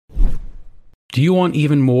Do you want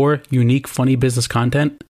even more unique, funny business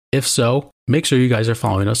content? If so, make sure you guys are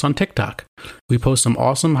following us on TikTok. We post some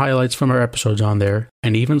awesome highlights from our episodes on there,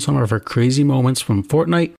 and even some of our crazy moments from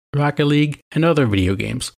Fortnite, Rocket League, and other video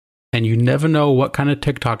games. And you never know what kind of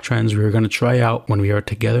TikTok trends we are going to try out when we are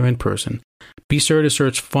together in person. Be sure to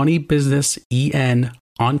search Funny Business EN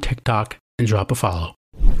on TikTok and drop a follow.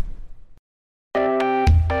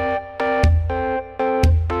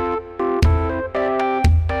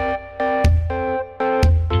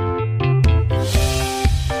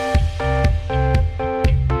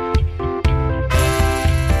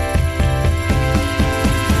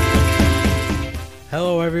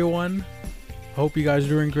 Hello everyone. Hope you guys are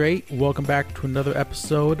doing great. Welcome back to another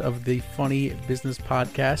episode of the Funny Business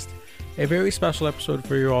Podcast. A very special episode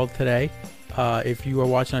for you all today. If you are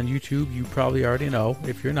watching on YouTube, you probably already know.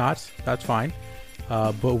 If you're not, that's fine.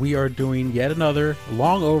 But we are doing yet another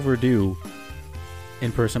long overdue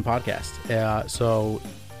in-person podcast. So,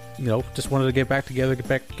 just wanted to get back together,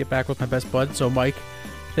 get back with my best bud. So, Mike,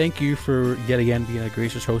 thank you for yet again being a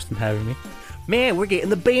gracious host and having me. Man, we're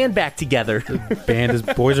getting the band back together.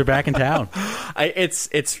 The boys are back in town.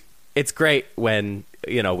 It's great when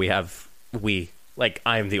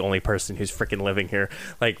I'm the only person who's freaking living here.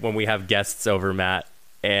 Like when we have guests over, Matt,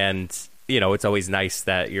 and it's always nice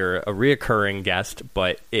that you're a reoccurring guest,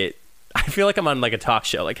 but I feel like I'm on like a talk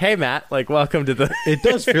show. Like, hey, Matt, like welcome to the. It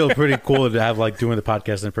does feel pretty cool to have like doing the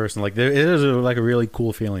podcast in person. Like it is a really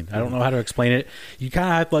cool feeling. I don't know how to explain it. You kind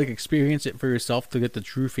of have to like experience it for yourself to get the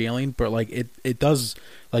true feeling. But like it does,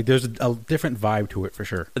 like there's a different vibe to it for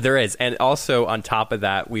sure. There is, and also on top of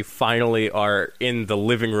that, we finally are in the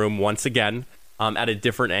living room once again, at a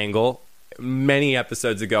different angle. Many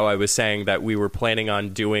episodes ago, I was saying that we were planning on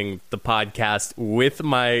doing the podcast with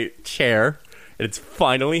my chair. It's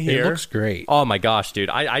finally here. It looks great. Oh my gosh, dude.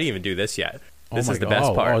 I didn't even do this yet. This is the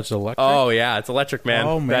best part. Oh, it's electric? Oh, yeah. It's electric, man.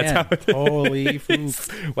 Oh, man. That's how it is. Holy food.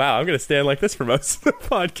 Wow, I'm going to stand like this for most of the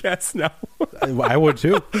podcast now. I would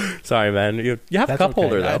too. Sorry, man. You have a cup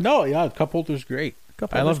holder, though. No, yeah, cup holder's great.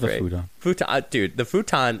 I love the futon. Futon. Dude, the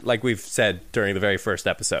futon, like we've said during the very first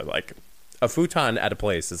episode, like a futon at a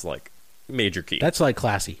place is like major key. That's like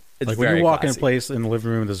classy. It's like very when you walk classy. in a place in the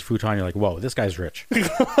living room, there's a futon, you're like, whoa, this guy's rich.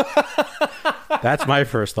 That's my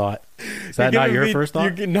first thought. Is that not your first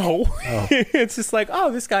thought? No. Oh. It's just like,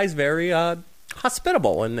 oh, this guy's very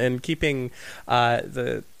hospitable and keeping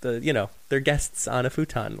their guests on a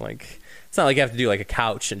futon. Like, it's not like you have to do like a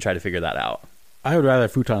couch and try to figure that out. I would rather a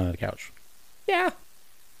futon than a couch. Yeah,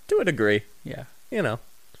 to a degree. Yeah.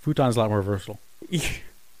 Futon is a lot more versatile.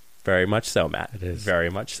 Very much so, Matt. It is.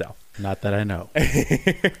 Very much so. Not that I know.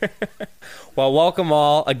 Well, welcome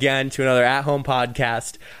all again to another at-home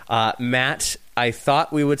podcast. Matt, I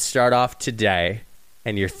thought we would start off today,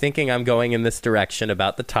 and you're thinking I'm going in this direction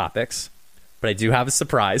about the topics, but I do have a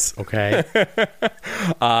surprise. Okay.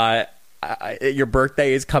 Your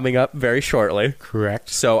birthday is coming up very shortly. Correct.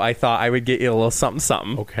 So I thought I would get you a little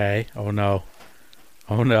something. Okay. Oh, no.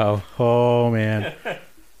 Oh, man.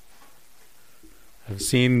 I've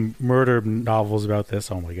seen murder novels about this.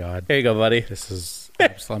 Oh, my God. Here you go, buddy.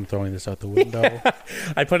 I'm throwing this out the window. Yeah.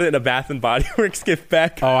 I put it in a Bath and Body Works gift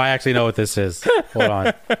bag. Oh, I actually know what this is. Hold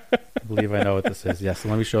on. I believe I know what this is. Yes,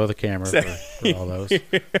 let me show the camera for all those.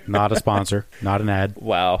 Not a sponsor. Not an ad.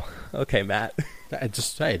 Wow. Okay, Matt. I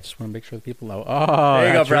just want to make sure that people know. Oh, there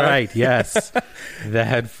you that's go, brother. Right. Yes. The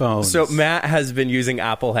headphones. So Matt has been using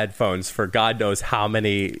Apple headphones for God knows how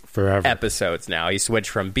many forever episodes now. He switched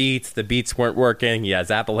from Beats. The Beats weren't working. He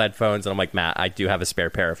has Apple headphones. And I'm like, Matt, I do have a spare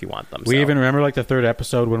pair if you want them. We even remember like the third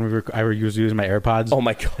episode when I was using my AirPods. Oh,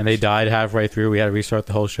 my God. And they died halfway through. We had to restart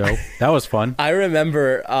the whole show. That was fun. I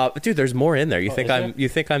remember, dude, there's more in there. You think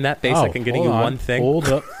I'm that basic and getting you one thing? Hold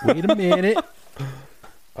up. Wait a minute.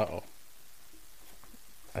 Uh-oh.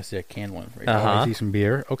 I see a canned one right now. I see some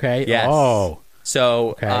beer. Okay. Yes. Oh.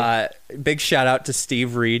 So, okay. Big shout out to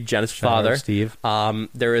Steve Reed, Jenna's father. Steve.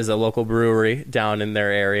 There is a local brewery down in their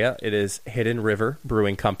area. It is Hidden River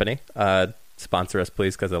Brewing Company. Sponsor us,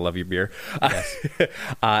 please, because I love your beer. Yes.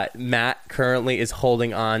 Matt currently is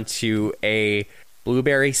holding on to a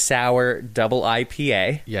blueberry sour double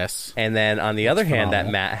IPA. Yes. And then on the other hand that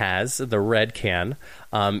Matt has, the red can,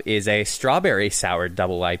 is a strawberry sour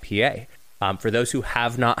double IPA. For those who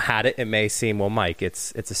have not had it, it may seem, well, Mike,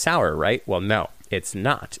 it's a sour, right? Well, no, it's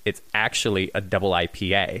not. It's actually a double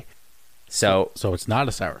IPA. So it's not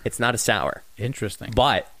a sour. It's not a sour. Interesting.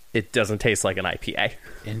 But it doesn't taste like an IPA.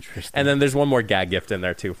 Interesting. And then there's one more gag gift in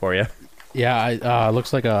there, too, for you. Yeah, it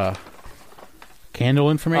looks like a candle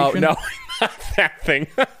information. Oh, no, not that thing.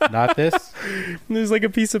 Not this? There's like a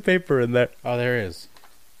piece of paper in there. Oh, there is.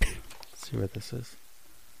 Let's see what this is.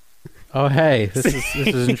 Oh, hey, this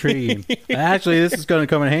is intriguing. Actually, this is going to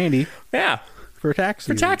come in handy Yeah. for taxes.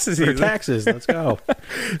 For taxes For season. taxes. Let's go.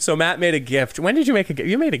 So Matt made a gift. When did you make a gift?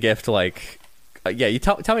 You made a gift like, yeah, you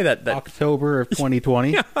tell me that October of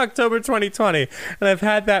 2020. Yeah, October 2020. And I've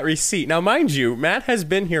had that receipt. Now, mind you, Matt has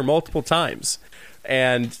been here multiple times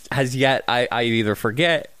and has yet, I either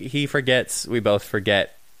forget, he forgets, we both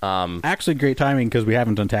forget. Actually, great timing because we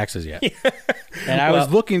haven't done taxes yet. And I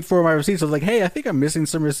was looking for my receipts. I was like, hey, I think I'm missing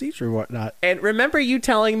some receipts or whatnot. And remember you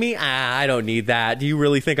telling me, I don't need that. Do you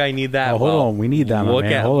really think I need that? Oh, hold on. We need that, my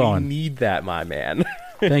man. Hold on. We need that, my man.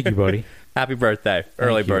 Thank you, buddy. Happy birthday.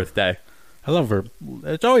 Early birthday. I love her.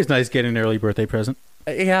 It's always nice getting an early birthday present.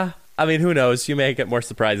 Yeah. I mean, who knows? You may get more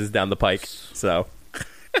surprises down the pike. So,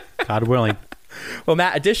 God willing. Well,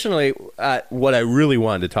 Matt, additionally, what I really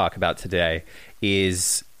wanted to talk about today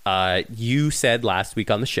is you said last week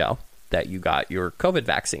on the show that you got your COVID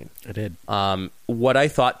vaccine. I did. What I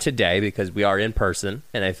thought today, because we are in person,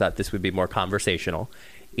 and I thought this would be more conversational,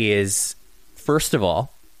 is, first of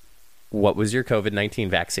all, what was your COVID-19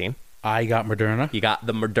 vaccine? I got Moderna. You got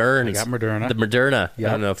the Moderns. I got Moderna. The Moderna. Yep.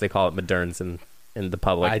 I don't know if they call it Moderns in the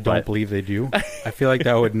public. I don't believe they do. I feel like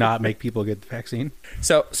that would not make people get the vaccine.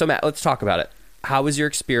 So Matt, let's talk about it. How was your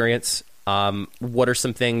experience? What are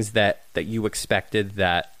some things that you expected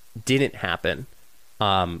that didn't happen?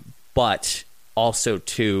 But also,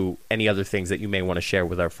 to any other things that you may want to share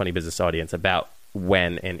with our Funny Business audience about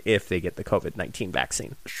when and if they get the COVID-19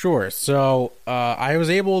 vaccine. Sure. So I was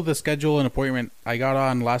able to schedule an appointment. I got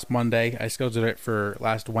on last Monday. I scheduled it for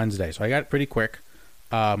last Wednesday. So I got it pretty quick.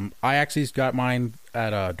 I actually got mine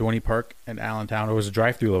at Dorney Park in Allentown. It was a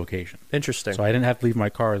drive-through location. Interesting. So I didn't have to leave my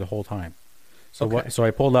car the whole time. So Okay. so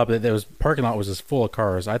I pulled up. There was parking lot was just full of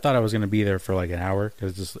cars. I thought I was going to be there for like an hour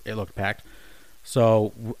because it looked packed.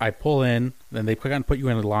 So I pull in, then they put you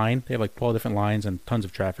in a line. They have like 12 different lines and tons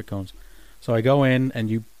of traffic cones. So I go in and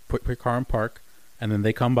you put your car in park, and then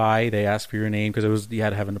they come by. They ask for your name because you had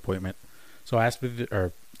to have an appointment. So I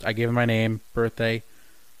I gave them my name, birthday,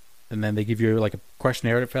 and then they give you like a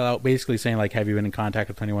questionnaire to fill out, basically saying like, have you been in contact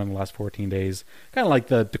with anyone in the last 14 days? Kind of like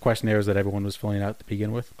the questionnaires that everyone was filling out to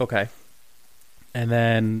begin with. Okay. And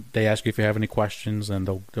then they ask you if you have any questions, and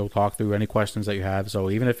they'll talk through any questions that you have. So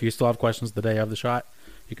even if you still have questions the day of the shot,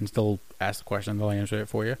 you can still ask the question. They'll answer it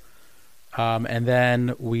for you. And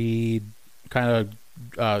then we kind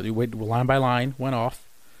of went line by line, went off,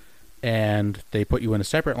 and they put you in a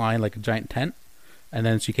separate line, like a giant tent. And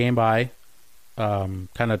then she came by, kind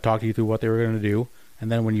of talked you through what they were going to do.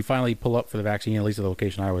 And then when you finally pull up for the vaccine, at least the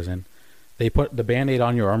location I was in, they put the Band-Aid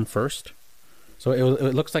on your arm first. So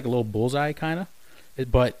it looks like a little bullseye kind of.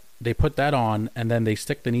 But they put that on, and then they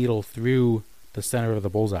stick the needle through the center of the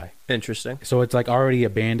bullseye. Interesting. So it's like already a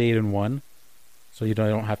Band-Aid in one, so you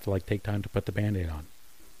don't have to like take time to put the Band-Aid on.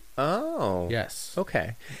 Oh. Yes.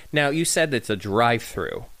 Okay. Now, you said it's a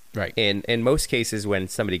drive-through. Right. In most cases, when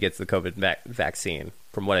somebody gets the COVID vaccine,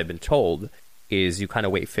 from what I've been told, is you kind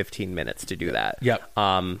of wait 15 minutes to do that. Yep.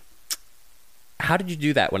 How did you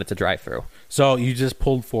do that when it's a drive-through? So you just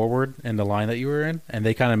pulled forward in the line that you were in, and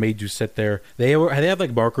they kind of made you sit there. They had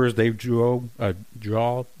like markers. They drew. There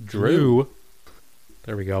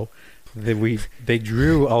we go. They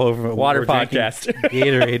drew all over. Water podcast.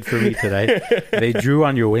 Gatorade for me today. They drew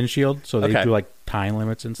on your windshield, so they drew like time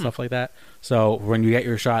limits and stuff like that. So when you get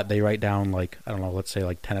your shot, they write down like, I don't know, let's say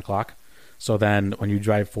like 10 o'clock. So then when you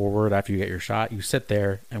drive forward after you get your shot, you sit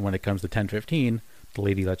there, and when it comes to 10:15, the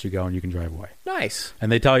lady lets you go and you can drive away. Nice. And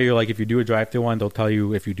they tell you, like, if you do a drive-through one, they'll tell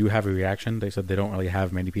you if you do have a reaction. They said they don't really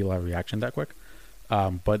have many people have a reaction that quick.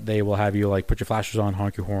 But they will have you, like, put your flashers on,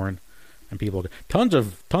 honk your horn, and people... Tons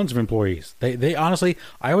of employees. They honestly...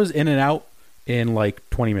 I was in and out in, like,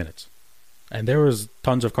 20 minutes. And there was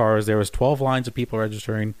tons of cars. There was 12 lines of people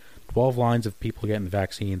registering, 12 lines of people getting the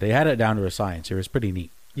vaccine. They had it down to a science. It was pretty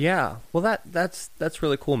neat. Yeah. Well, that's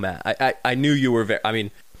really cool, Matt. I knew you were very... I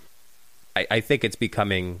mean... I think it's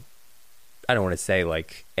becoming, I don't want to say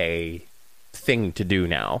like a thing to do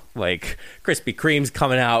now. Like Krispy Kreme's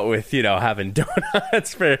coming out with, having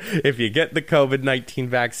donuts for if you get the COVID-19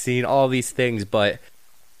 vaccine, all these things. But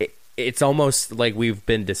it's almost like we've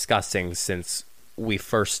been discussing since we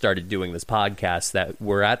first started doing this podcast that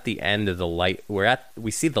we're at the end of the light.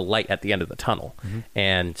 We see the light at the end of the tunnel. Mm-hmm.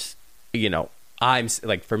 And, I'm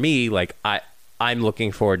like, for me, like I'm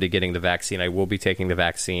looking forward to getting the vaccine. I will be taking the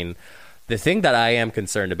vaccine. The thing that I am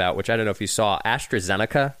concerned about, which I don't know if you saw,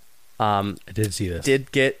 AstraZeneca I did see this. Did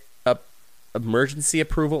get a emergency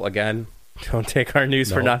approval. Again, don't take our news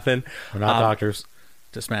for nothing. We're not doctors,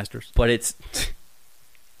 just masters. But it's...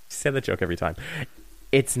 say that joke every time.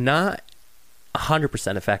 It's not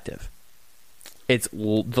 100% effective. It's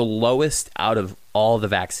the lowest out of all the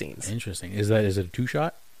vaccines. Interesting. Is it a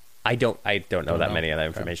 2-shot? I don't know that many of that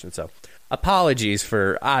information. So apologies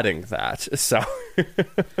for adding that. So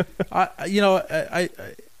I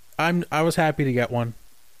was happy to get one.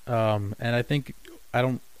 And I think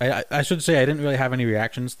I should say I didn't really have any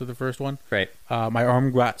reactions to the first one. Right. My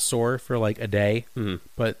arm got sore for like a day,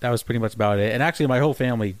 but that was pretty much about it. And actually, my whole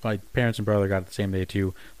family, my parents and brother, got it the same day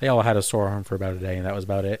too. They all had a sore arm for about a day, and that was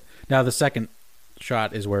about it. Now, the second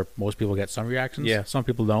shot is where most people get some reactions. Yeah. Some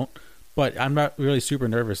people don't. But I'm not really super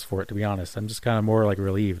nervous for it, to be honest. I'm just kind of more like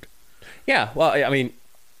relieved. Yeah. Well, I mean,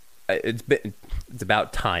 it's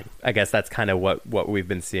about time. I guess that's kind of what we've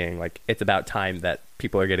been seeing. Like, it's about time that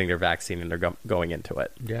people are getting their vaccine and they're going into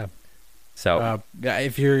it. Yeah. So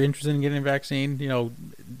if you're interested in getting a vaccine,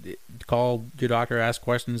 call your doctor, ask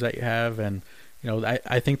questions that you have, and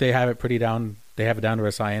I think they have it pretty down. They have it down to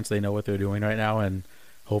a science. They know what they're doing right now, and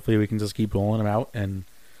hopefully we can just keep rolling them out, and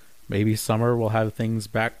maybe summer we'll have things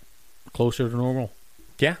back closer to normal.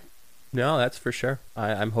 Yeah. No, that's for sure.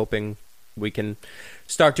 I'm hoping we can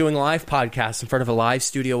start doing live podcasts in front of a live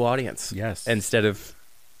studio audience. Yes. Instead of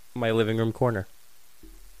my living room corner.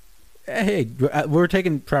 Hey, we're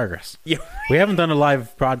taking progress. Yeah. We haven't done a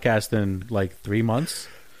live podcast in like 3 months.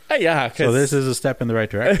 Yeah. So this is a step in the right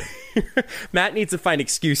direction. Matt needs to find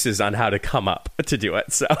excuses on how to come up to do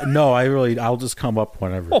it. So no, I'll just come up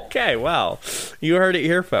whenever. Okay, well, you heard it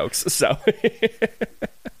here, folks. So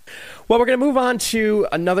well, we're going to move on to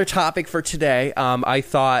another topic for today. I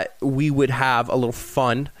thought we would have a little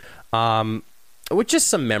fun with just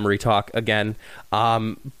some memory talk again.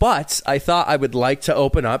 But I thought I would like to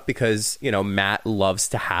open up because, Matt loves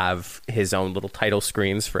to have his own little title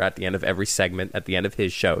screens for at the end of every segment, at the end of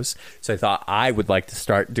his shows. So I thought I would like to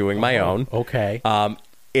start doing my own. Okay.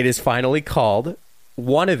 It is finally called,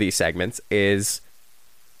 one of these segments is,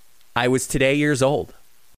 I Was Today Years Old.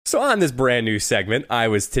 So on this brand new segment, I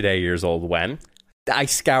was today years old when I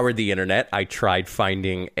scoured the internet. I tried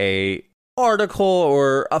finding a article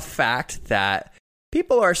or a fact that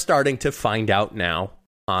people are starting to find out now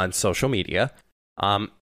on social media.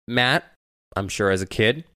 Matt, I'm sure as a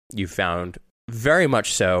kid, you found very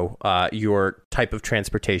much so your type of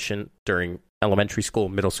transportation during elementary school,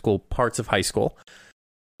 middle school, parts of high school.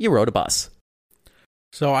 You rode a bus.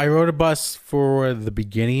 So I rode a bus for the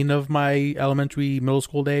beginning of my elementary, middle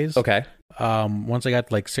school days. Okay. Once I got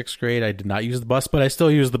to like 6th grade, I did not use the bus, but I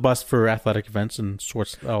still use the bus for athletic events and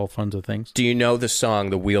sorts all kinds of things. Do you know the song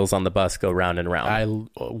 "The Wheels on the Bus Go Round and Round"?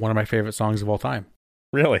 One of my favorite songs of all time.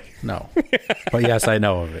 Really? No, but yes, I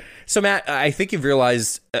know of it. So Matt, I think you've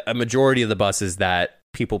realized a majority of the buses that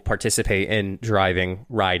people participate in driving,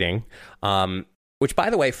 riding. Which, by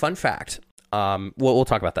the way, fun fact. We'll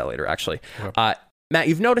talk about that later. Actually, Matt,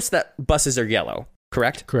 you've noticed that buses are yellow,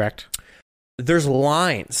 correct? Correct. There's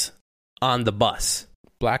lines on the bus.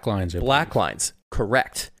 Black lines. Black lines.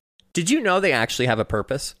 Correct. Did you know they actually have a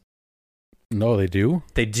purpose? No, they do?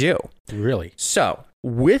 They do. Really? So,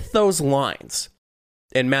 with those lines,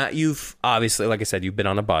 and Matt, you've obviously, like I said, you've been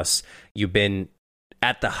on a bus. You've been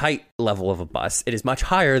at the height level of a bus. It is much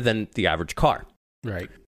higher than the average car. Right.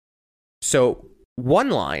 So,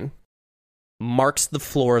 one line marks the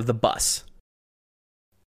floor of the bus.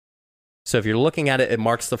 So if you're looking at it, it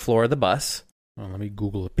marks the floor of the bus. Well, let me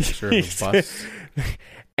Google a picture of the bus.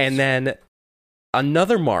 And then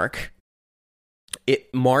another mark,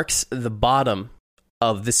 it marks the bottom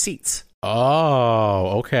of the seats.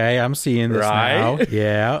 Oh, okay. I'm seeing this now.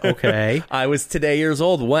 Yeah, okay. I was today years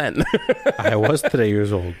old when? I was today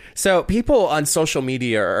years old. So people on social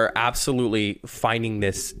media are absolutely finding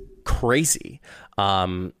this crazy.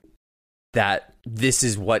 That this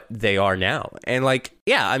is what they are now. And I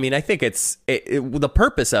think the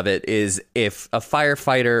purpose of it is if a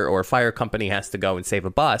firefighter or a fire company has to go and save a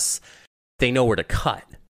bus, they know where to cut.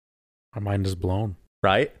 My mind is blown.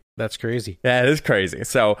 Right? That's crazy. Yeah, it is crazy.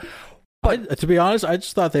 So, to be honest, I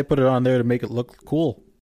just thought they put it on there to make it look cool.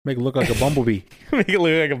 Make it look like a bumblebee. Make it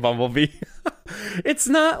look like a bumblebee. It's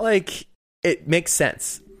not like, it makes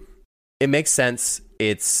sense. It makes sense.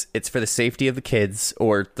 It's for the safety of the kids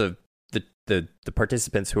or the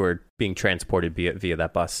participants who are being transported via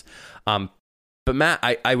that bus. But Matt,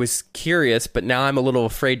 I was curious, but now I'm a little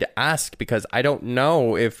afraid to ask because I don't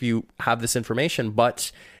know if you have this information,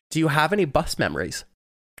 but do you have any bus memories?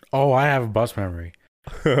 Oh, I have a bus memory.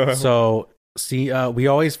 So, we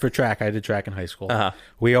always, for track, I did track in high school. Uh-huh.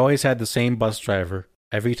 We always had the same bus driver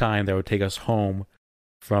every time that would take us home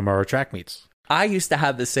from our track meets. I used to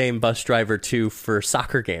have the same bus driver too for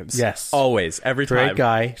soccer games. Yes. Always, every time. Great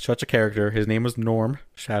guy, such a character. His name was Norm.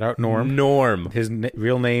 Shout out Norm. Norm. His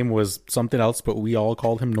real name was something else, but we all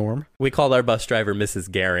called him Norm. We called our bus driver Mrs.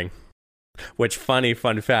 Gehring, which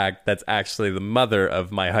fun fact, that's actually the mother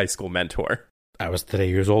of my high school mentor. I was today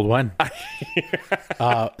years old when.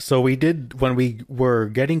 So we did, when we were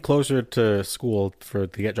getting closer to school to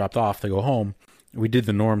get dropped off to go home, we did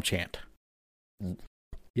the Norm chant.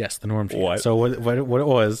 Yes, the Norm chant. What? So what it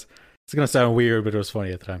was, it's going to sound weird, but it was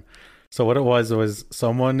funny at the time. So what it was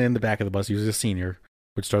someone in the back of the bus, he was a senior,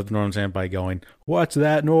 would start the Norm chant by going, "What's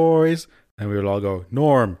that noise?" And we would all go,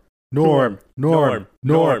 "Norm, Norm, Norm,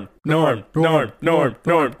 Norm, Norm, Norm, Norm, Norm, Norm,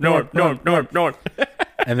 Norm, Norm, Norm."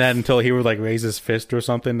 And then until he would like raise his fist or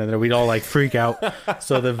something, and then we'd all like freak out.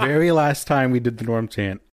 So the very last time we did the Norm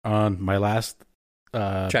chant on my last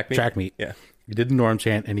track meet, yeah, we did the Norm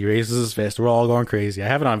chant, and he raises his fist. We're all going crazy. I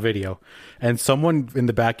have it on video, and someone in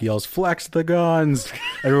the back yells, "Flex the guns!"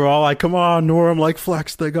 And we're all like, "Come on, Norm, like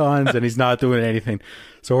flex the guns!" And he's not doing anything.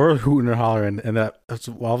 So we're hooting and hollering, and that's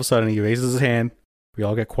all of a sudden he raises his hand. We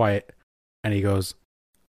all get quiet, and he goes,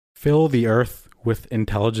 "Fill the earth with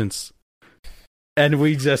intelligence." And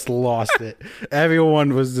we just lost it.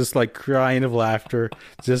 Everyone was just like crying of laughter,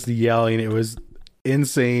 just yelling. It was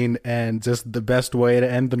insane, and just the best way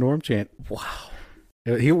to end the Norm chant. Wow.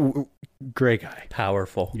 He great guy.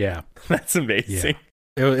 Powerful. Yeah. That's amazing.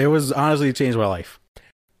 Yeah. It was honestly, it changed my life.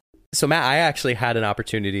 So Matt, I actually had an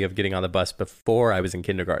opportunity of getting on the bus before I was in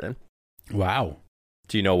kindergarten. Wow.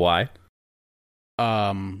 Do you know why?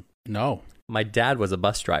 No. My dad was a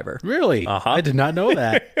bus driver. Really? Uh-huh. I did not know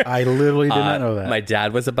that. I literally did not know that. My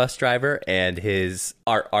dad was a bus driver, and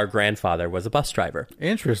our grandfather was a bus driver.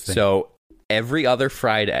 Interesting. So every other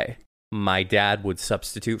Friday, my dad would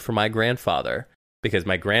substitute for my grandfather, because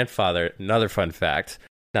my grandfather, another fun fact,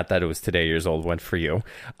 not that it was today years old, went for you,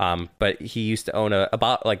 but he used to own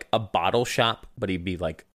a bottle shop, but he'd be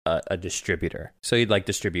like a distributor. So he'd like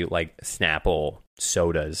distribute like Snapple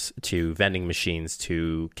sodas to vending machines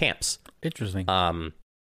to camps. Interesting.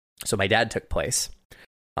 So my dad took place.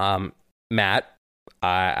 Matt,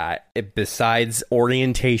 besides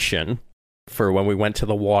orientation for when we went to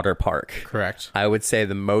the water park, correct, I would say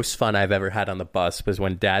the most fun I've ever had on the bus was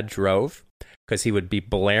when Dad drove, because he would be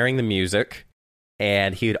blaring the music,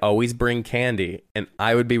 and he would always bring candy, and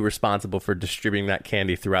I would be responsible for distributing that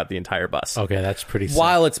candy throughout the entire bus. Okay, that's pretty sick.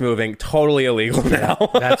 While it's moving, totally illegal now.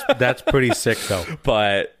 that's pretty sick, though.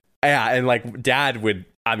 But yeah, and like Dad would,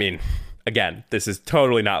 I mean, again, this is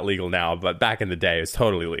totally not legal now, but back in the day, it was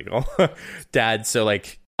totally legal. Dad, so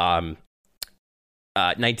like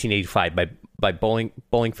 1985 by Bowling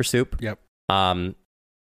for Soup. Yep. I'm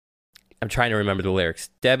trying to remember the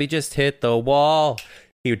lyrics. Debbie just hit the wall.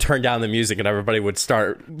 He would turn down the music and everybody would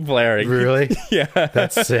start blaring. Really? Yeah.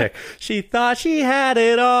 That's sick. She thought she had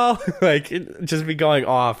it all. Like, just be going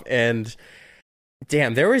off. And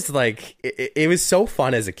damn, there was like, it was so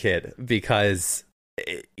fun as a kid, because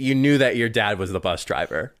you knew that your dad was the bus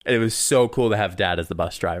driver. And it was so cool to have Dad as the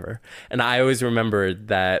bus driver. And I always remember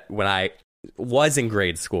that when I was in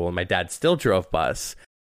grade school and my dad still drove bus,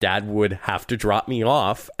 Dad would have to drop me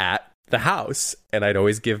off at the house, and I'd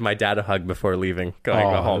always give my dad a hug before leaving, going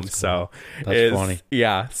home. Cool. So that's funny.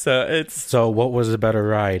 Yeah. So what was a better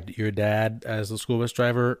ride? Your dad as the school bus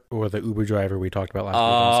driver, or the Uber driver we talked about last week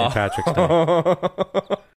on St. Patrick's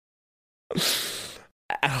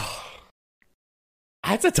Day?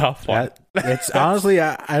 That's a tough one. It's honestly,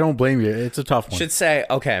 I don't blame you. It's a tough one. Should say,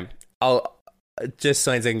 okay, I'll just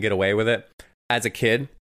so I can get away with it. As a kid,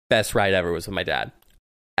 best ride ever was with my dad.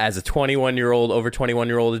 As a over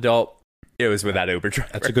 21-year-old adult, it was with that Uber driver.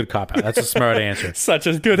 That's a good cop out. That's a smart answer. Such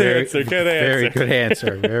a good answer. Very good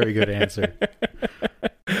answer. Very good answer.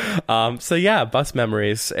 So yeah, bus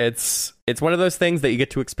memories. It's one of those things that you get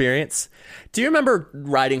to experience. Do you remember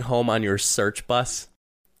riding home on your Search bus?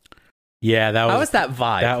 Yeah, how was that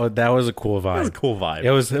vibe? That was a cool vibe. That was a cool vibe.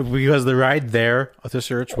 It was because the ride there at the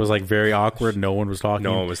Search was like very awkward. No one was talking.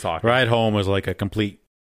 Ride home was like a complete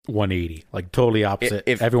 180, like totally opposite.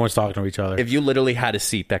 If everyone's talking to each other. If you literally had a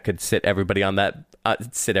seat that could sit everybody on that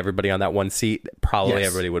one seat, probably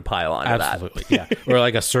everybody would pile on. Absolutely, yeah. Or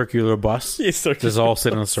like a circular bus, just all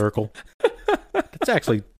sit in a circle.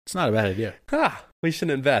 It's not a bad idea. We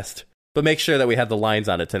should invest, but make sure that we have the lines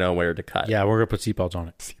on it to know where to cut. Yeah, we're gonna put seatbelts on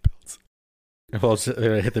it. Seatbelts. Well,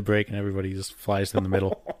 hit the brake and everybody just flies in the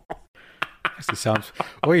middle.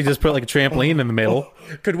 Or you just put like a trampoline in the middle.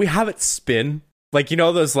 Could we have it spin? Like, you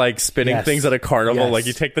know those like spinning things at a carnival? Like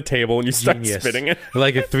you take the table and you start spinning it.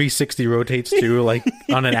 Like a 360 rotates too, like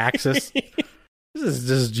on an axis. This is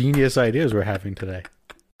just genius ideas we're having today.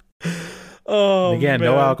 Oh, And again,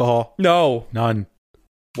 man. no alcohol. No. None.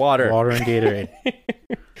 Water. Water and Gatorade.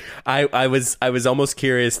 I was almost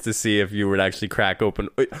curious to see if you would actually crack open.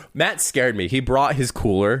 Matt scared me. He brought his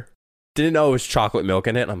cooler. Didn't know it was chocolate milk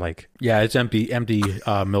in it. I'm like, Yeah, it's empty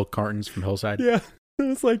milk cartons from Hillside. yeah. I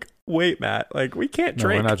was like, wait, Matt, like we can't No,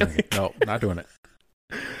 drink. we're not drinking. No, not doing it.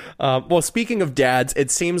 Well, speaking of dads,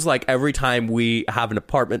 it seems like every time we have an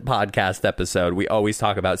apartment podcast episode, we always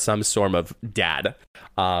talk about some sort of dad.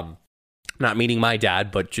 Not meaning my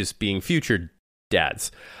dad, but just being future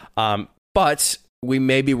dads. But we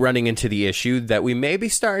may be running into the issue that we may be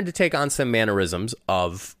starting to take on some mannerisms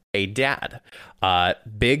of a dad.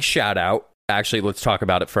 Big shout out. Actually, let's talk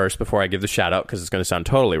about it first before I give the shout out because it's going to sound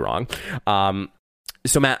totally wrong.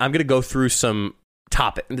 So, Matt, I'm going to go through some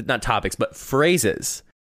not topics, but phrases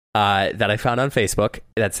that I found on Facebook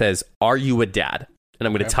that says, "Are you a dad?" And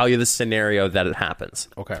I'm going to tell you the scenario that it happens.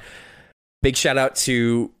 Okay. Big shout out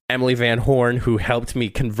to Emily Van Horn, who helped me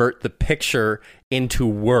convert the picture into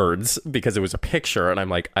words because it was a picture. And I'm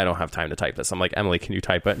like, I don't have time to type this. I'm like, Emily, can you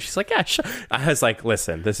type it? And she's like, yeah, sure. I was like,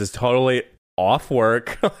 listen, this is totally off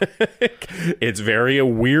work. It's very a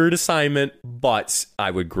weird assignment, but I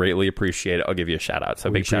would greatly appreciate it. I'll give you a shout out. So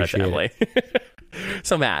big shout out to Emily.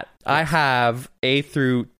 So Matt, I have A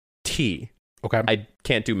through T. Okay. I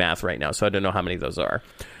can't do math right now, so I don't know how many of those are.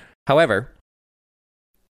 However,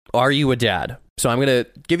 are you a dad? So I'm going to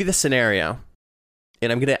give you the scenario,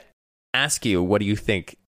 and I'm going to ask you, what do you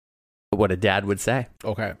think what a dad would say?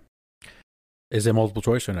 Okay. Is it multiple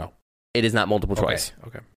choice or no? It is not multiple choice.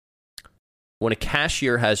 Okay. When a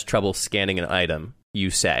cashier has trouble scanning an item, you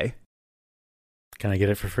say, Can I get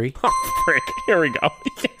it for free? oh, frick, here we go.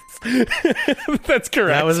 Yes. That's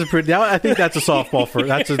correct. That was I think that's a softball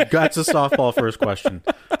that's a softball first question.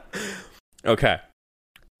 Okay.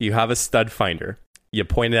 You have a stud finder. You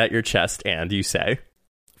point it at your chest and you say,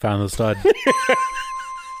 Found the stud.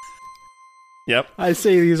 Yep. I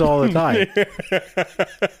say these all the time.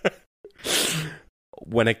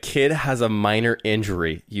 When a kid has a minor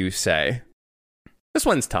injury, you say, this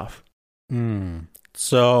one's tough.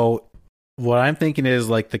 So what I'm thinking is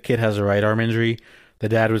like the kid has a right arm injury. The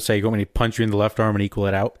dad would say, you want me to punch you in the left arm and equal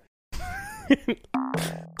it out?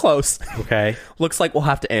 Close. Okay. Looks like we'll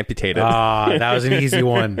have to amputate it. That was an easy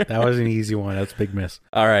one. That's a big miss.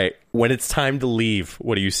 All right. When it's time to leave,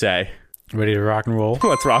 what do you say? Ready to rock and roll?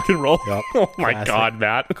 Let's rock and roll. Yep. Oh my Classic. God,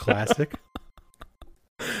 Matt. Classic.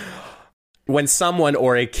 When someone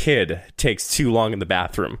or a kid takes too long in the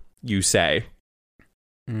bathroom, you say,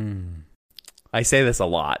 I say this a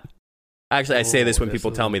lot. Actually, I say this when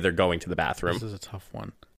people tell me they're going to the bathroom. This is a tough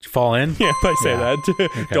one. Did you fall in? Yeah, I say that.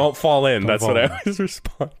 Okay. Don't fall in. That's fall what in. I always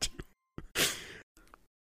respond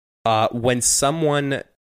to. When someone...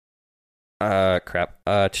 When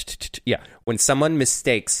someone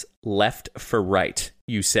mistakes left for right,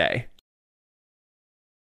 you say...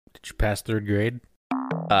 Did you pass third grade?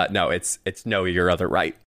 No, it's no, your other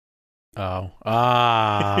right. Oh.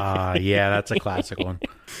 Yeah, that's a classic one.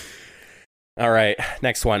 All right,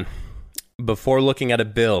 next one. Before looking at a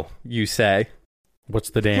bill, you say... What's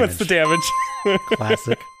the damage? What's the damage?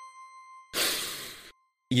 Classic.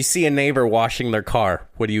 You see a neighbor washing their car.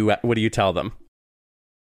 What do you tell them?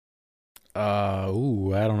 I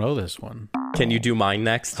don't know this one. Can you do mine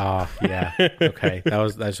next? Yeah. Okay. I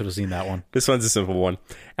should have seen that one. This one's a simple one.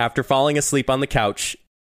 After falling asleep on the couch,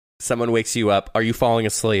 someone wakes you up. Are you falling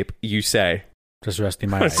asleep? You say, Just resting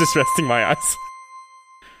my I was eyes. just resting my eyes.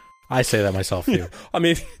 I say that myself too. I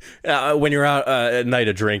mean, when you're out at night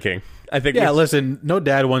of drinking, I think. Yeah, listen, no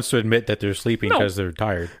dad wants to admit that they're sleeping No. because they're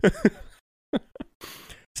tired.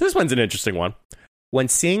 So this one's an interesting one. When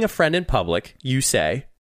seeing a friend in public, you say,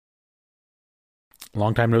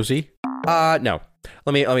 Long time no see? no.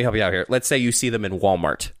 Let me help you out here. Let's say you see them in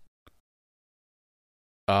Walmart.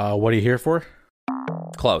 What are you here for?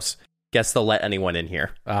 Close. Guess they'll let anyone in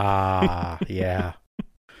here. Yeah.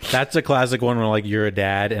 That's a classic one where like you're a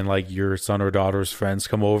dad and like your son or daughter's friends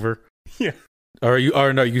come over. Yeah. Or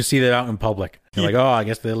you see them out in public. You're like, I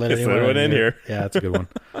guess they let anyone in here. Yeah, that's a good one.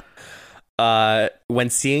 When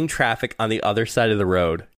seeing traffic on the other side of the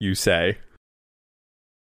road, you say,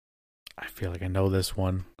 I feel like I know this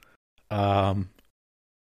one. I'm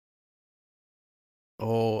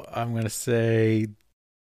going to say,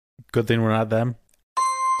 good thing we're not them.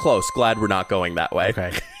 close. Glad we're not going that way.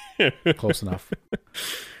 Okay. Close enough.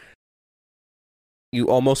 You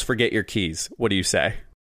almost forget your keys. What do you say?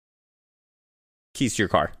 Keys to your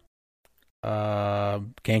car.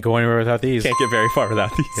 Can't go anywhere without these. Can't get very far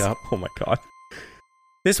without these. Yep. Oh my God.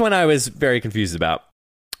 This one I was very confused about.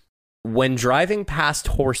 When driving past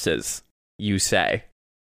horses, you say,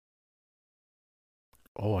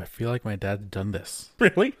 Oh, I feel like my dad's done this.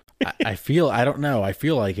 Really? I don't know. I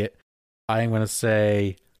feel like it. I'm going to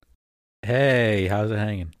say, hey, how's it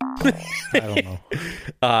hanging? I don't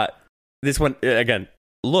know. This one, again,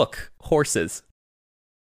 look, horses.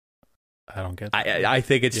 I don't get that. I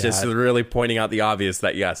think it's just really pointing out the obvious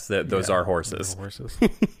that, yes, those are horses. Horses.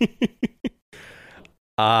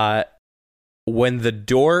 When the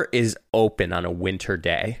door is open on a winter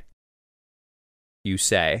day, you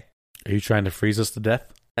say... Are you trying to freeze us to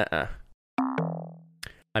death?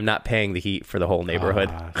 I'm not paying the heat for the whole neighborhood.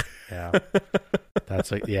 Yeah.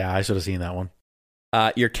 That's I should have seen that one.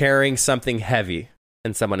 You're carrying something heavy,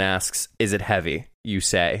 and someone asks, is it heavy? You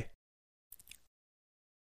say...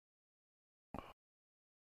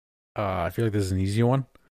 I feel like this is an easy one.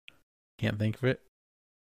 Can't think of it.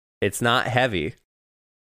 It's not heavy.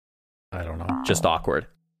 I don't know. Just awkward.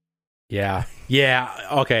 Yeah.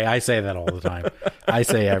 Okay, I say that all the time. I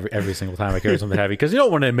say every single time I carry something heavy because you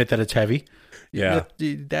don't want to admit that it's heavy. Yeah.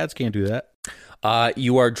 Dads can't do that.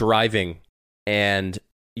 You are driving, and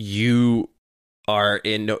you're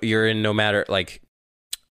in no matter, like,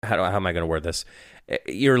 how am I going to word this?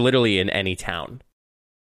 You're literally in any town,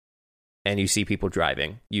 and you see people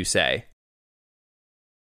driving. You say,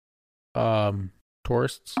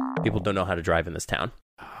 tourists. People don't know how to drive in this town.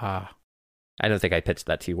 I don't think I pitched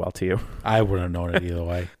that too well to you. I wouldn't have known it either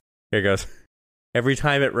way. Here it goes. Every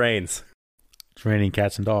time it rains. It's raining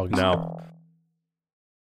cats and dogs. No.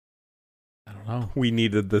 I don't know. We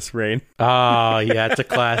needed this rain. Oh, yeah, it's a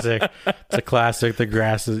classic. It's a classic. The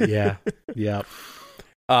grass is, yeah.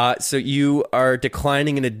 So you are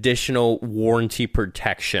declining an additional warranty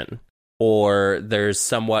protection, or there's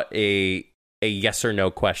somewhat a yes or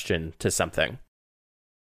no question to something.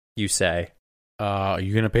 You say, are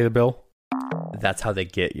you going to pay the bill? That's how they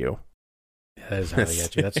get you. That is how they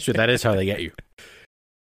get you. That's true. That is how they get you.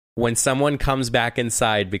 When someone comes back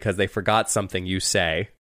inside because they forgot something, you say,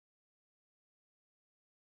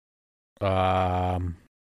 what'd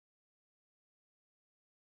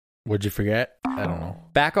you forget? I don't know.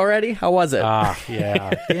 Back already? How was it?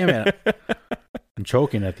 Yeah. Damn it. I'm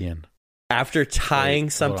choking at the end. After tying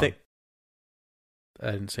something.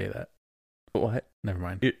 I didn't say that. What? Never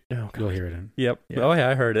mind. You'll hear it in. Yep. Yeah. Oh, yeah,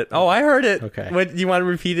 I heard it. Oh, I heard it. Okay. What, you want to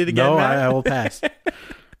repeat it again, No, Matt? I will pass.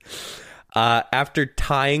 After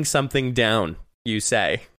tying something down, you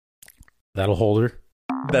say, that'll hold her.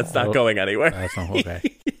 That's not going anywhere. That's not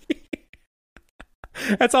okay.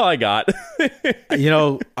 That's all I got.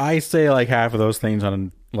 I say like half of those things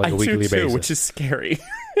on a weekly basis, which is scary.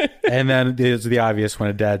 And then there's the obvious when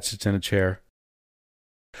a dad sits in a chair.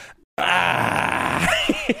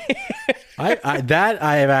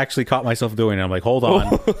 I have actually caught myself doing it. I'm like, hold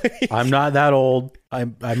on. I'm not that old. I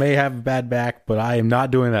may have a bad back, but I am not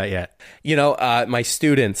doing that yet. My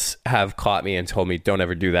students have caught me and told me, don't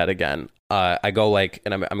ever do that again. I go like,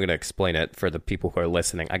 and I'm going to explain it for the people who are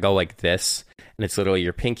listening. I go like this, and it's literally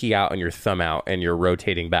your pinky out and your thumb out, and you're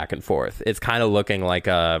rotating back and forth. It's kind of looking like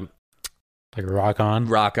a rock on.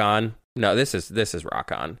 Rock on. No, this is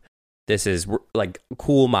rock on. This is like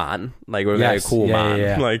cool man. Like we're very cool man.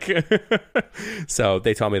 Yeah. Like, so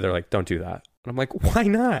they tell me, they're like, don't do that. And I'm like, why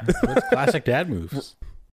not? That's classic dad moves.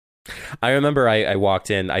 I remember I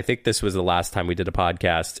walked in. I think this was the last time we did a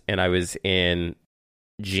podcast, and I was in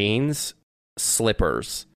jeans,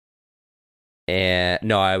 slippers, and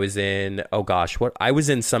no, I was in. Oh gosh, what? I was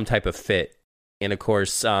in some type of fit, and of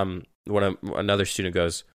course, another student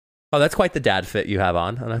goes, "Oh, that's quite the dad fit you have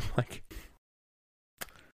on," and I'm like,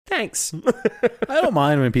 thanks. I don't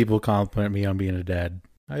mind when people compliment me on being a dad.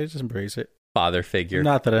 I just embrace it. Father figure.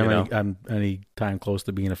 Not that I'm any time close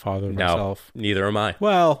to being a father myself. Neither am I.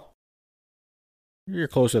 Well, you're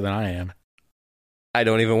closer than I am. I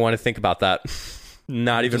don't even want to think about that.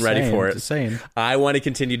 Not even ready for it. Just saying. I want to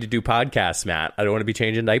continue to do podcasts, Matt. I don't want to be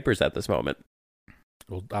changing diapers at this moment.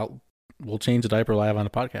 We'll change the diaper live on the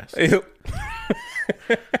podcast.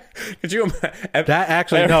 Could you that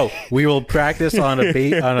actually no? We will practice on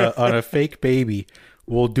a fake baby.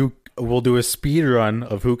 We'll do a speed run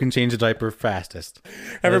of who can change the diaper fastest.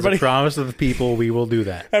 Everybody, promise to the people, we will do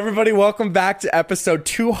that. Everybody, welcome back to episode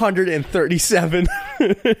 237.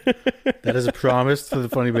 That is a promise to the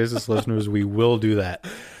Funny Business listeners. We will do that.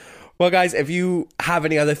 Well, guys, if you have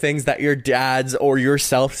any other things that your dads or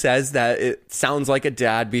yourself says that it sounds like a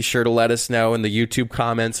dad, be sure to let us know in the YouTube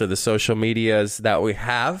comments or the social medias that we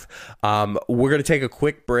have. We're going to take a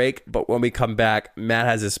quick break, but when we come back, Matt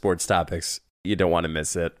has his sports topics. You don't want to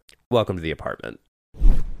miss it. Welcome to the apartment.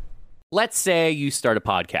 Let's say you start a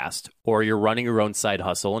podcast or you're running your own side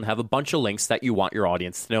hustle and have a bunch of links that you want your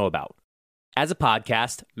audience to know about. As a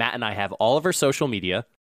podcast, Matt and I have all of our social media,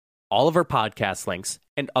 all of our podcast links,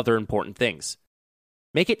 and other important things.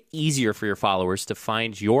 Make it easier for your followers to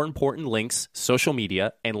find your important links, social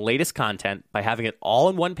media, and latest content by having it all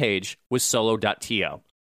in one page with Solo.to.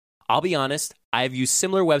 I'll be honest, I have used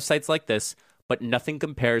similar websites like this, but nothing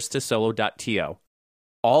compares to Solo.to.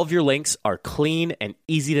 All of your links are clean and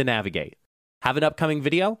easy to navigate. Have an upcoming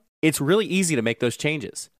video? It's really easy to make those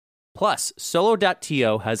changes. Plus,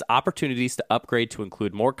 Solo.to has opportunities to upgrade to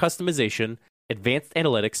include more customization, advanced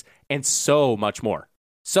analytics, and so much more.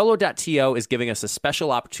 Solo.to is giving us a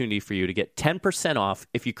special opportunity for you to get 10% off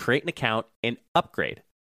if you create an account and upgrade.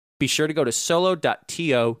 Be sure to go to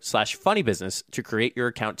solo.to/funnybusiness to create your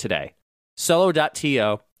account today.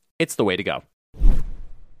 Solo.to, it's the way to go.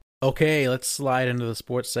 Okay, let's slide into the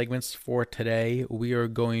sports segments for today. We are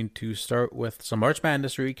going to start with some March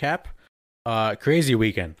Madness recap. Crazy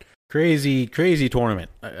weekend. Crazy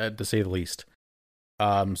tournament, to say the least.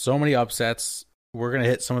 So many upsets. We're going to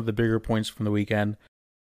hit some of the bigger points from the weekend.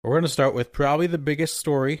 We're going to start with probably the biggest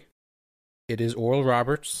story. It is Oral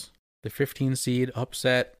Roberts, the 15 seed,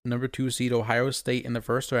 upset number 2 seed Ohio State in the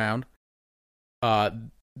first round. A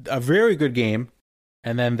very good game.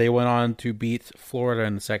 And then they went on to beat Florida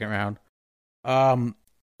in the second round.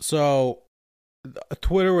 So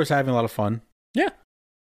Twitter was having a lot of fun. Yeah.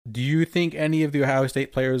 Do you think any of the Ohio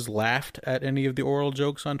State players laughed at any of the oral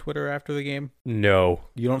jokes on Twitter after the game? No.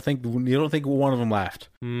 You don't think one of them laughed?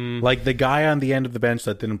 Like the guy on the end of the bench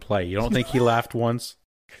that didn't play. You don't think he laughed once?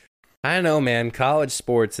 I don't know, man. College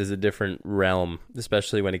sports is a different realm,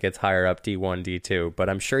 especially when it gets higher up D1, D2. But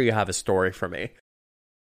I'm sure you have a story for me.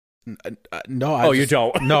 No. You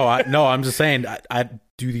don't? No. I'm just saying.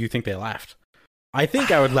 Do you think they laughed? I think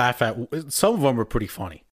I would laugh at some of them. Were pretty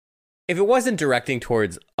funny. If it wasn't directing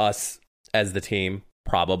towards us as the team,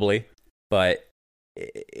 probably. But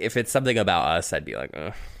if it's something about us, I'd be like,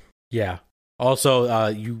 ugh. Yeah.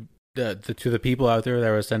 Also, to the people out there that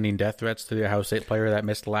were sending death threats to the Ohio State player that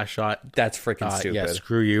missed the last shot, that's freaking stupid. Yeah,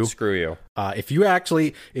 screw you. Screw you. If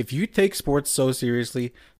you take sports so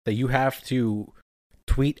seriously that you have to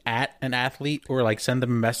tweet at an athlete or like send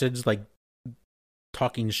them a message like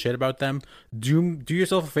talking shit about them, do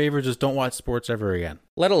yourself a favor, just don't watch sports ever again.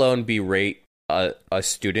 Let alone berate a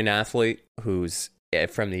student athlete who's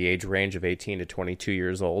from the age range of 18 to 22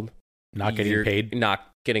 years old. Not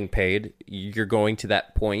getting paid. You're going to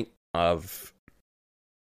that point of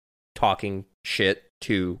talking shit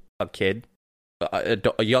to a kid,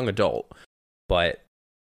 a young adult. But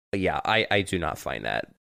yeah, I do not find that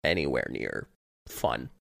anywhere near fun.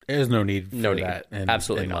 There's no need for that.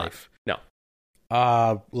 Absolutely not. Life. No.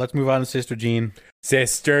 Let's move on to Sister Jean.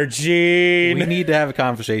 Sister Jean. We need to have a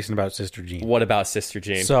conversation about Sister Jean. What about Sister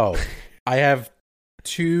Jean? So, I have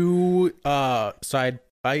two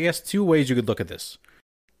ways you could look at this.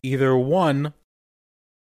 Either one,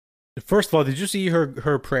 first of all, did you see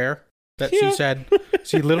her prayer that she said?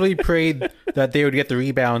 She literally prayed that they would get the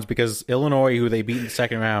rebounds because Illinois, who they beat in the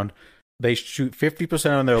second round, they shoot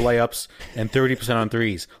 50% on their layups and 30% on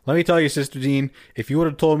threes. Let me tell you, Sister Jean, if you would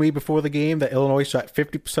have told me before the game that Illinois shot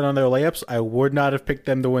 50% on their layups, I would not have picked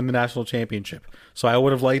them to win the national championship. So I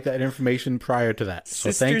would have liked that information prior to that.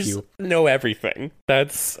 So thank you. Know everything.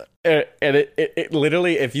 That's and it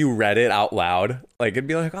literally, if you read it out loud, like it'd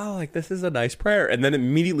be like, oh, like this is a nice prayer, and then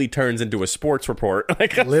immediately turns into a sports report.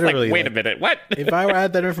 Like literally, like, wait a minute, what? If I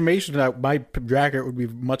had that information, my bracket would be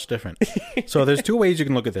much different. So there's two ways you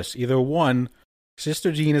can look at this. Either one,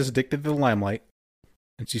 Sister Jean is addicted to the limelight,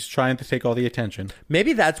 and she's trying to take all the attention.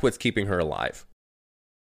 Maybe that's what's keeping her alive.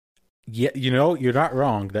 Yeah, you're not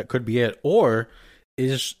wrong. That could be it. Or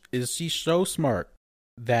is she so smart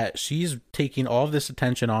that she's taking all of this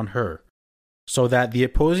attention on her so that the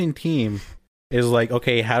opposing team is like,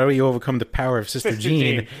 okay, how do we overcome the power of Sister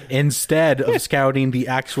Jean instead of scouting the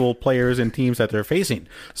actual players and teams that they're facing?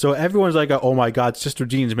 So everyone's like, oh my God, Sister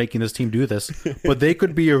Jean's making this team do this. But they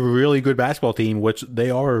could be a really good basketball team, which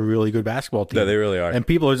they are a really good basketball team. No, they really are. And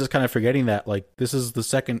people are just kind of forgetting that, like, this is the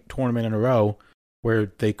second tournament in a row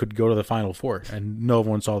where they could go to the Final Four, and no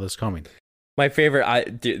one saw this coming. My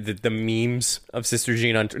favorite, the memes of Sister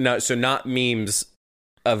Jean not memes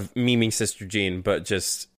of memeing Sister Jean, but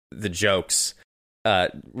just the jokes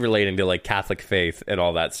relating to like Catholic faith and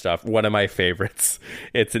all that stuff. One of my favorites.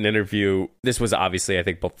 It's an interview. This was obviously, I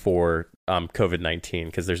think, before COVID-19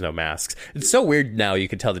 because there's no masks. It's so weird now. You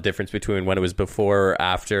can tell the difference between when it was before or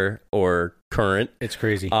after or current. It's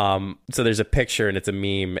crazy. So there's a picture and it's a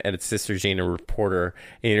meme and it's Sister Jean, a reporter.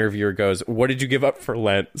 An interviewer goes, "What did you give up for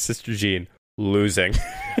Lent, Sister Jean?" "Losing."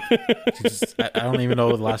 I don't even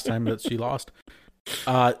know the last time that she lost.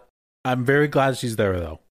 I'm very glad she's there,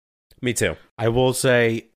 though. Me too. I will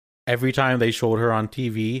say, every time they showed her on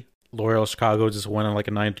TV, Loyola Chicago just went on like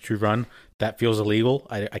a 9-2 run. That feels illegal.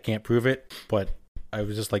 I can't prove it, but I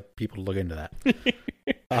would just like people to look into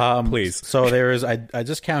that. Please. So there is, I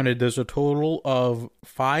just counted, there's a total of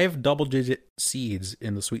 5 double-digit seeds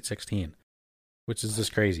in the Sweet 16, which is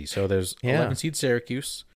just crazy. So there's 11 seed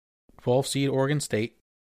Syracuse, 12 seed Oregon State,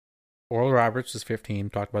 Oral Roberts is 15,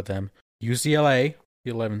 talked about them, UCLA,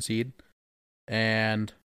 the 11 seed,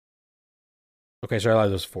 and okay, sorry, I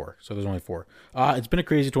lied, there's 4, so there's only 4. It's been a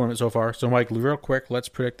crazy tournament so far. So Mike, real quick, let's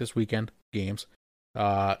predict this weekend games.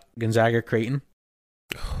 Gonzaga, Creighton.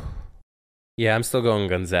 Yeah, I'm still going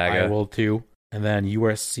Gonzaga. I will too. And then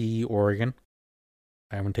USC, Oregon.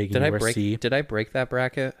 I haven't taken USC. Did I break that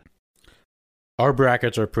bracket? Our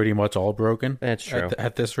brackets are pretty much all broken. That's true.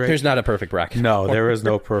 At this rate. There's not a perfect bracket. No, there is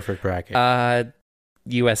no perfect bracket.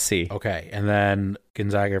 USC. Okay, and then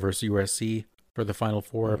Gonzaga versus USC for the Final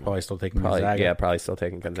Four. Probably still taking Gonzaga. Yeah, probably still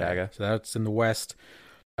taking Gonzaga. Okay, so that's in the West.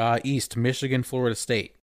 East, Michigan, Florida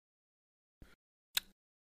State.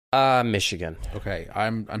 Michigan. Okay,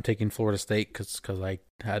 I'm taking Florida State because I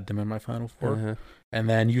had them in my Final Four. Uh-huh. And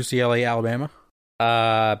then UCLA, Alabama.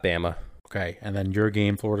 Bama. Okay, and then your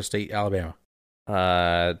game, Florida State, Alabama.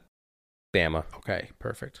 Bama. Okay,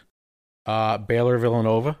 perfect. Baylor,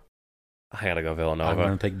 Villanova. I gotta go Villanova. I'm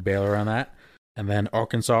going to take Baylor on that. And then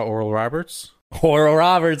Arkansas, Oral Roberts. Oral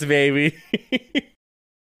Roberts, baby.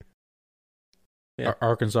 Yeah.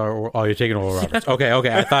 Arkansas. You're taking Oral Roberts. Okay.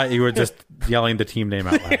 I thought you were just yelling the team name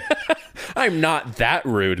out loud. I'm not that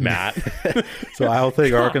rude, Matt. So I'll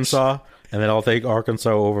take Arkansas, and then I'll take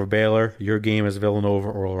Arkansas over Baylor. Your game is Villanova,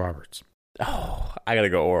 Oral Roberts. Oh, I gotta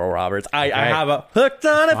go Oral Roberts. I have a hooked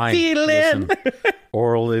on a feeling. Listen,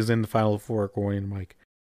 Oral is in the Final Four, according to Mike.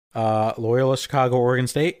 Loyola Chicago, Oregon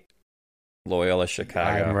State. Loyola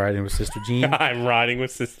Chicago. I'm riding with Sister Jean. I'm riding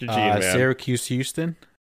with Sister Jean, man. Syracuse, Houston.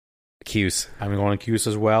 Cuse. I'm going to Cuse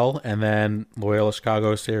as well, and then Loyola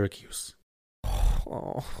Chicago, Syracuse.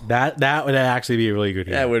 Oh. That would actually be a really good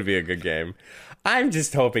game. That would be a good game. I'm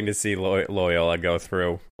just hoping to see Loyola go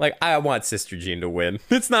through. Like, I want Sister Jean to win.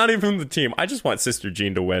 It's not even the team. I just want Sister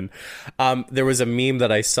Jean to win. There was a meme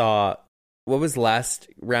that I saw. What was last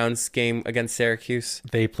round's game against Syracuse?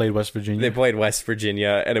 They played West Virginia. They played West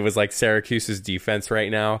Virginia, and it was like Syracuse's defense right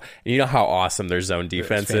now. And you know how awesome their zone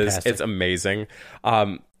defense is? It's amazing.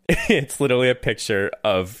 It's literally a picture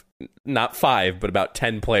of not 5, but about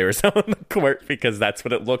 10 players on the court because that's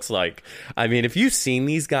what it looks like. I mean, if you've seen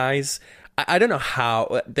these guys, I don't know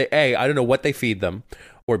how. I don't know what they feed them,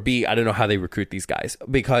 or B, I don't know how they recruit these guys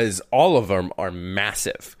because all of them are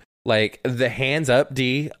massive. Like the hands up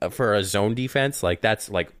D for a zone defense, like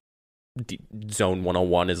that's like zone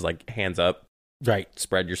 101 is like hands up. Right.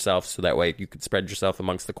 Spread yourself so that way you could spread yourself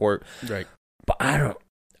amongst the court. Right. But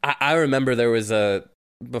I remember there was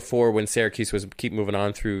before when Syracuse was keep moving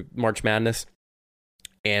on through March Madness,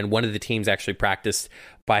 and one of the teams actually practiced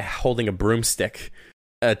by holding a broomstick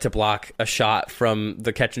to block a shot from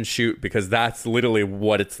the catch and shoot, because that's literally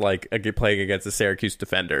what it's like playing against a Syracuse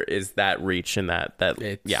defender, is that reach and that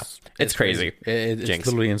it's crazy. It's Jinx.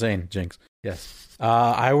 literally insane. Jinx. Yes.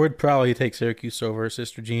 I would probably take Syracuse over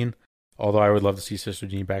Sister Jean, although I would love to see Sister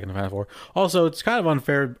Jean back in the Final Four. Also, it's kind of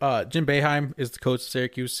unfair. Jim Boeheim is the coach of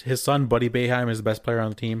Syracuse. His son, Buddy Boeheim, is the best player on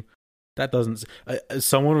the team. That doesn't...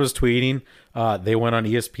 someone was tweeting, they went on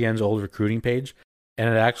ESPN's old recruiting page, and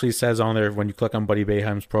it actually says on there, when you click on Buddy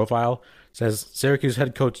Boeheim's profile, it says, Syracuse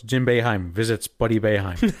head coach Jim Boeheim visits Buddy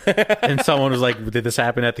Boeheim. And someone was like, did this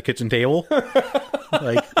happen at the kitchen table?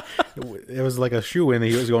 Like, it was like a shoe-in that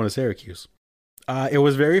he was going to Syracuse. It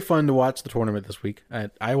was very fun to watch the tournament this week.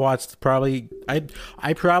 I watched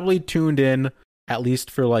I probably tuned in at least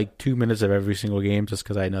for like 2 minutes of every single game just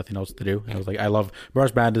because I had nothing else to do. And I was like, I love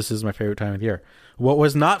March Madness is my favorite time of the year. What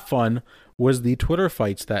was not fun was the Twitter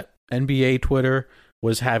fights that NBA Twitter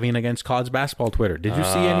was having against college basketball Twitter. Did you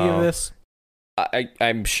see any of this?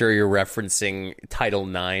 I'm sure you're referencing Title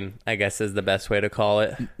IX, I guess is the best way to call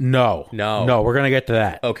it. No, we're going to get to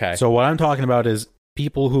that. Okay. So what I'm talking about is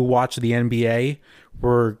people who watch the NBA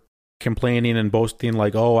were complaining and boasting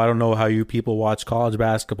like, oh, I don't know how you people watch college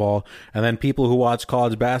basketball. And then people who watch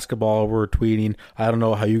college basketball were tweeting, I don't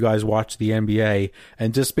know how you guys watch the NBA.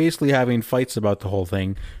 And just basically having fights about the whole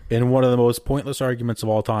thing in one of the most pointless arguments of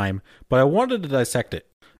all time. But I wanted to dissect it.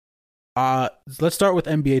 Let's start with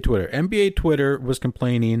NBA Twitter. NBA Twitter was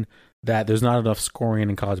complaining that there's not enough scoring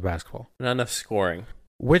in college basketball. Not enough scoring.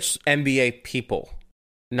 Which NBA people,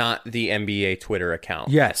 not the NBA Twitter account.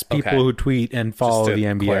 Yes, people who tweet and follow the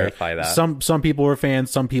NBA. Clarify that. Some people are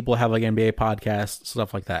fans. Some people have like NBA podcasts,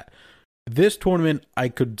 stuff like that. This tournament, I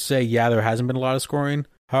could say, yeah, there hasn't been a lot of scoring.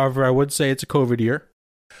 However, I would say it's a COVID year.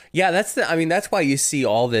 Yeah, that's why you see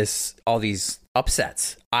all these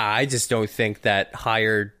upsets. I just don't think that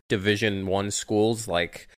higher Division 1 schools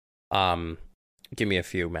like give me a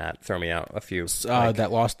few, Matt. Throw me out a few.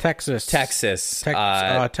 That lost Texas Tech, Texas Tech,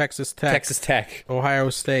 Ohio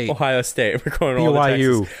State. We're going all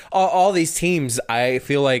BYU. Texas. All these teams. I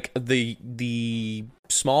feel like the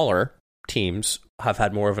smaller teams have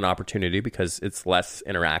had more of an opportunity because it's less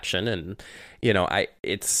interaction, and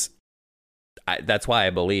that's why I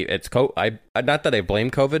believe it's not that I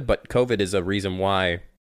blame COVID, but COVID is a reason why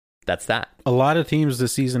that's that. A lot of teams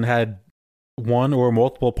this season had one or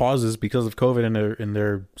multiple pauses because of COVID in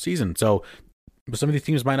their season. So some of these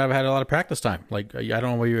teams might not have had a lot of practice time. Like, I don't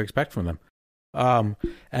know what you expect from them.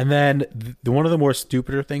 And then one of the more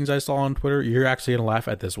stupider things I saw on Twitter, you're actually going to laugh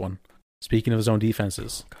at this one. Speaking of zone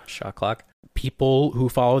defenses. Shot clock. People who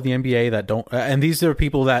follow the NBA that don't, and these are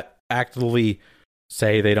people that actively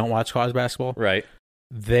say they don't watch college basketball. Right.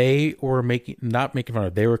 They were not making fun of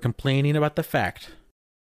it. They were complaining about the fact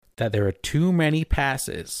that there are too many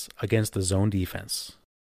passes against the zone defense.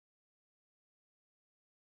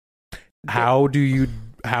 How do you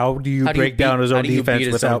break down a zone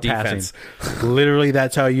defense without passing? Literally,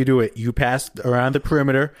 that's how you do it. You pass around the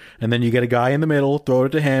perimeter, and then you get a guy in the middle, throw it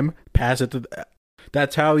to him, pass it to.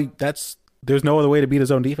 There's no other way to beat a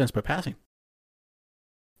zone defense but passing.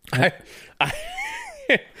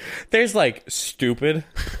 There's like stupid,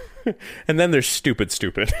 and then there's stupid.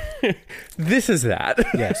 This is that.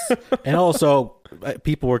 Yes. And also,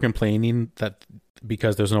 people were complaining that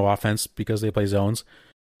because there's no offense, because they play zones.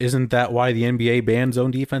 Isn't that why the NBA banned zone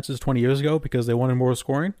defenses 20 years ago? Because they wanted more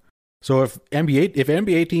scoring? So if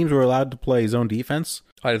NBA teams were allowed to play zone defense,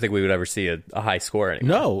 I don't think we would ever see a high score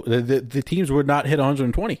anymore. No, the teams would not hit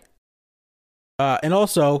 120. And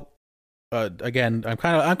also, again, I'm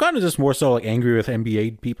kind of just more so like angry with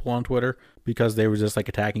NBA people on Twitter because they were just like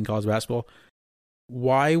attacking college basketball.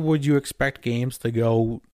 Why would you expect games to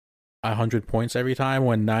go 100 points every time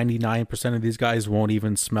when 99% of these guys won't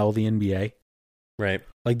even smell the NBA? Right.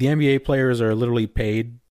 Like, the NBA players are literally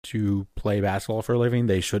paid to play basketball for a living.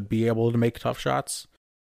 They should be able to make tough shots.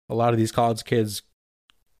 A lot of these college kids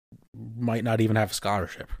might not even have a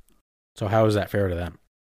scholarship. So how is that fair to them?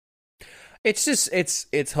 It's just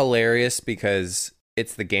it's hilarious because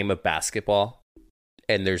it's the game of basketball,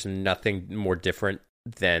 and there's nothing more different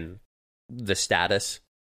than the status.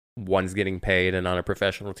 One's getting paid and on a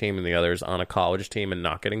professional team, and the other's on a college team and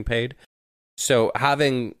not getting paid. So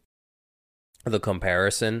having the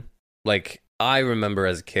comparison, like, I remember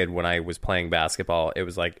as a kid when I was playing basketball, it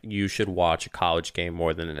was like, you should watch a college game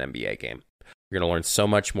more than an NBA game. You're going to learn so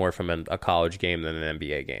much more from a college game than an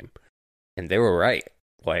NBA game. And they were right.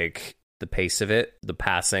 Like, the pace of it, the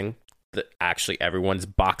passing, actually everyone's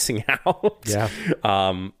boxing out. Yeah.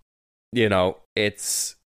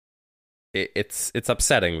 It's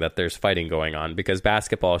upsetting that there's fighting going on because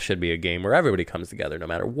basketball should be a game where everybody comes together no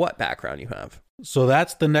matter what background you have. So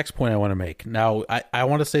that's the next point I want to make. Now, I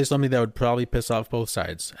want to say something that would probably piss off both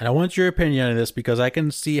sides. And I want your opinion on this because I can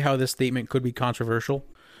see how this statement could be controversial,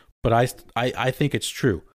 but I think it's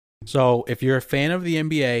true. So if you're a fan of the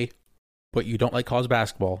NBA, but you don't like college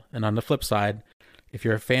basketball, and on the flip side, if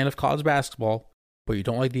you're a fan of college basketball, but you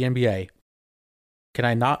don't like the NBA, can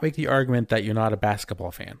I not make the argument that you're not a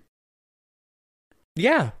basketball fan?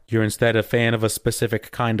 Yeah. You're instead a fan of a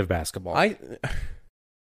specific kind of basketball.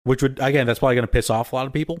 Which would, again, that's probably going to piss off a lot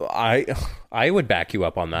of people. I would back you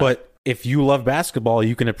up on that. But if you love basketball,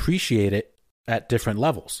 you can appreciate it at different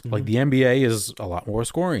levels. Mm-hmm. Like, the NBA is a lot more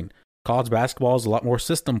scoring. College basketball is a lot more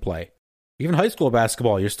system play. Even high school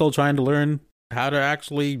basketball, you're still trying to learn how to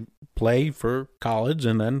actually play for college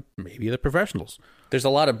and then maybe the professionals. There's a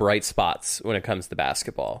lot of bright spots when it comes to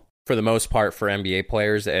basketball. For the most part, for NBA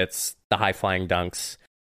players, it's the high-flying dunks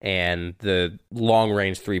and the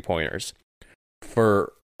long-range three-pointers.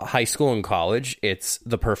 For high school and college, it's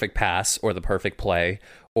the perfect pass or the perfect play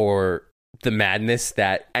or the madness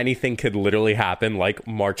that anything could literally happen, like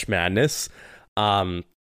March Madness.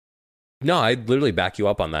 No, I'd literally back you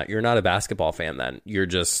up on that. You're not a basketball fan then.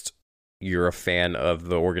 You're a fan of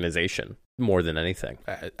the organization more than anything.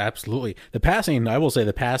 Absolutely. I will say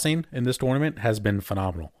the passing in this tournament has been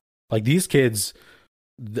phenomenal. Like, these kids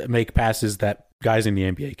make passes that guys in the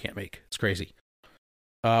NBA can't make. It's crazy.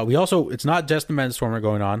 It's not just the men's tournament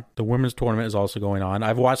going on. The women's tournament is also going on.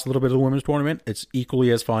 I've watched a little bit of the women's tournament. It's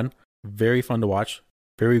equally as fun. Very fun to watch.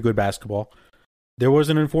 Very good basketball. There was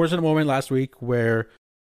an unfortunate moment last week where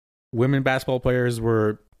women basketball players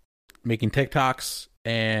were making TikToks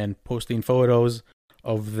and posting photos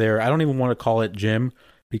of their, I don't even want to call it gym,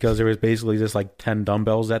 because there was basically just like 10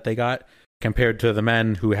 dumbbells that they got. compared to the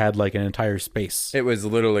men who had like an entire space. It was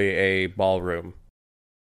literally a ballroom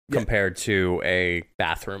compared to a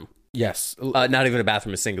bathroom. Yes. Not even a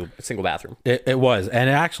bathroom, a single bathroom. It was. And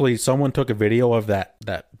actually, someone took a video of that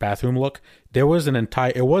bathroom look. There was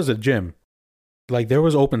it was a gym. Like, there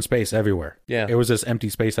was open space everywhere. Yeah. It was this empty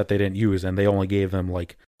space that they didn't use, and they only gave them,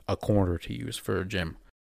 like, a corner to use for a gym.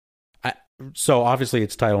 So, obviously,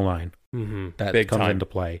 it's Title IX that Big comes time. into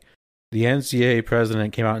play. The NCAA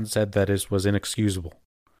president came out and said that it was inexcusable.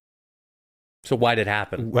 So why did it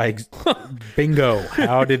happen? Like, bingo.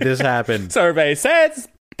 How did this happen? Survey says,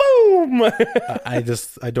 boom! I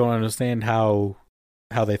don't understand how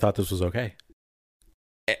they thought this was okay.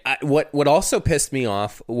 What also pissed me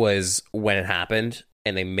off was when it happened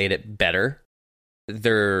and they made it better.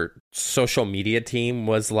 Their social media team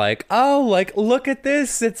was like, "Oh, like look at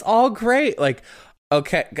this! It's all great!" Like,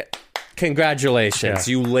 okay, congratulations,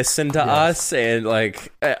 you listened to us, and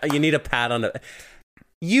like, you need a pat on the.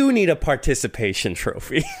 You need a participation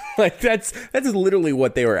trophy. Like that's literally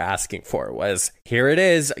what they were asking for. Was here it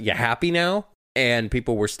is. You happy now? And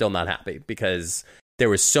people were still not happy because there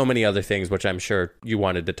was so many other things, which I'm sure you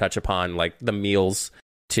wanted to touch upon, like the meals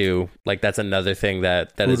too. Like that's another thing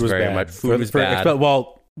that is very bad. Much food was bad.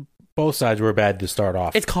 Well, both sides were bad to start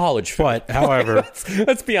off. It's college food. But however,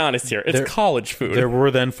 let's be honest here. It's college food. There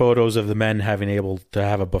were then photos of the men having able to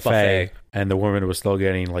have a buffet. And the women were still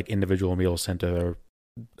getting like individual meals sent to their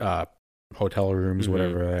hotel rooms,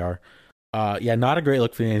 whatever they are. Not a great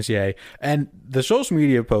look for the NCAA. And the social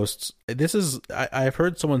media posts, I've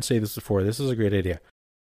heard someone say this before. This is a great idea.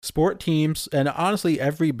 Sport teams, and honestly,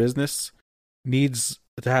 every business needs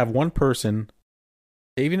to have one person,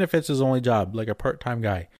 even if it's his only job, like a part-time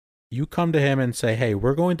guy. You come to him and say, hey,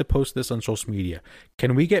 we're going to post this on social media.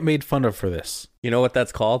 Can we get made fun of for this? You know what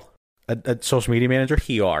that's called? A social media manager?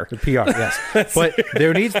 PR. The PR, yes. But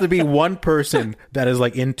there needs to be one person that is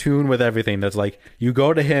like in tune with everything. That's like, you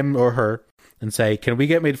go to him or her and say, can we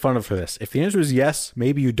get made fun of for this? If the answer is yes,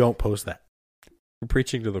 maybe you don't post that. You're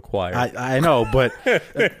preaching to the choir. I know, but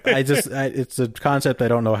it's a concept I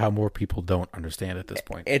don't know how more people don't understand at this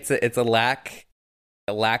point. It's a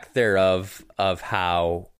lack thereof of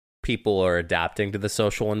how people are adapting to the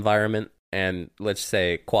social environment. And let's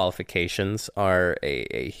say qualifications are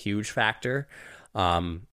a huge factor.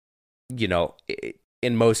 In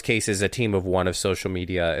most cases, a team of one of social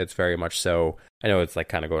media, it's very much so. I know it's like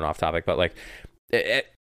kind of going off topic, but like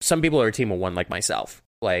some people are a team of one, like myself.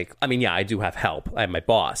 Like, I mean, yeah, I do have help. I have my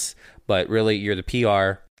boss, but really you're the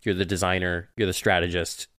PR, you're the designer, you're the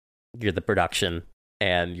strategist, you're the production,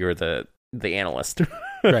 and you're the analyst.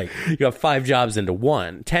 Right. You have 5 jobs into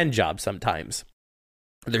one, 10 jobs sometimes.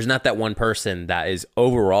 There's not that one person that is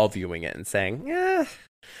overall viewing it and saying,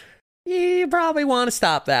 you probably want to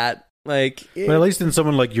stop that. Like, but at least in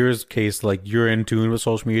someone like yours case, like you're in tune with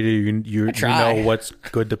social media, you know what's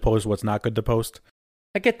good to post, what's not good to post.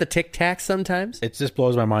 I get the tic tac sometimes. It just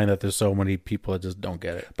blows my mind that there's so many people that just don't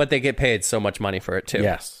get it. But they get paid so much money for it too.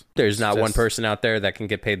 Yes. There's not one person out there that can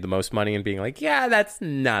get paid the most money and being like, yeah, that's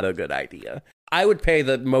not a good idea. I would pay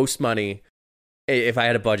the most money. If I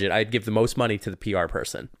had a budget, I'd give the most money to the PR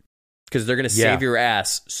person because they're going to save your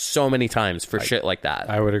ass so many times for shit like that.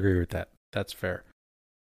 I would agree with that. That's fair.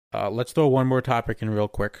 Let's throw one more topic in real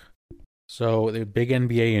quick. So the big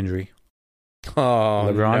NBA injury.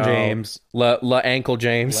 Oh, LeBron James. Ankle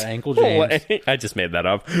James. Ankle James. I just made that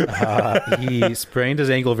up. He sprained his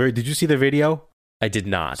ankle. Did you see the video? I did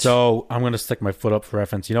not. So I'm going to stick my foot up for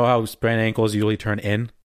reference. You know how sprained ankles usually turn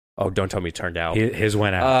in? Oh, don't tell me it turned out. His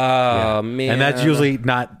went out. Oh, man. And that's usually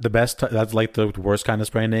not the best. That's like the worst kind of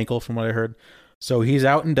sprained ankle from what I heard. So he's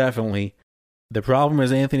out indefinitely. The problem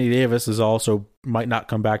is Anthony Davis is also might not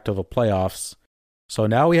come back to the playoffs. So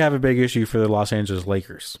now we have a big issue for the Los Angeles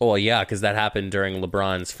Lakers. Oh, yeah, because that happened during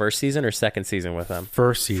LeBron's first season or second season with them?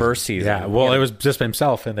 First season. Yeah, well, it was just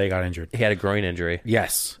himself and they got injured. He had a groin injury.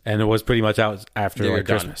 Yes, and it was pretty much out after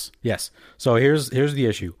Christmas. Yes. So here's the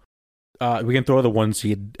issue. We can throw the 1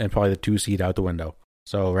 seed and probably the 2 seed out the window.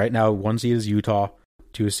 So right now, 1 seed is Utah,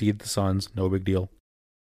 2 seed the Suns. No big deal.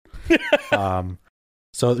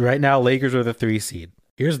 So right now, Lakers are the 3 seed.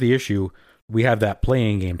 Here's the issue. We have that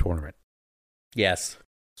playing game tournament. Yes.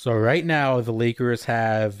 So right now, the Lakers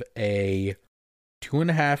have a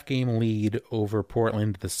 2.5 game lead over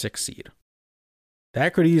Portland, the 6 seed.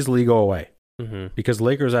 That could easily go away because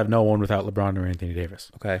Lakers have no one without LeBron or Anthony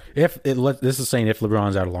Davis. Okay. This is saying if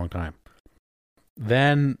LeBron's out a long time.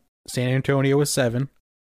 Then San Antonio is 7,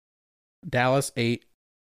 Dallas 8,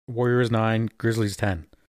 Warriors 9, Grizzlies 10.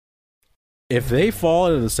 If they fall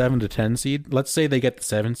into the 7 to 10 seed, let's say they get the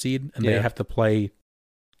 7 seed and they have to play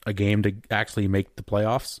a game to actually make the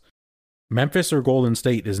playoffs, Memphis or Golden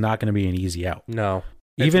State is not going to be an easy out. No.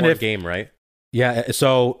 It's Even one if game, right? Yeah,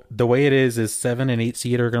 so the way it is 7 and 8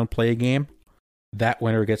 seed are going to play a game. That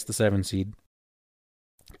winner gets the 7 seed.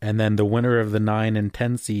 And then the winner of the 9 and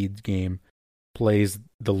 10 seed game plays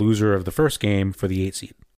the loser of the first game for the 8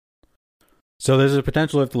 seed. So there's a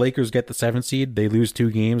potential if the Lakers get the 7 seed, they lose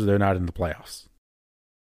 2 games, they're not in the playoffs.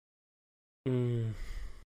 And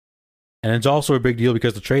it's also a big deal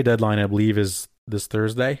because the trade deadline, I believe, is this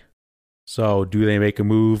Thursday. So do they make a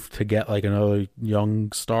move to get like another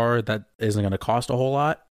young star that isn't going to cost a whole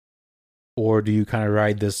lot? Or do you kind of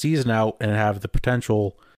ride this season out and have the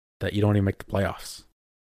potential that you don't even make the playoffs?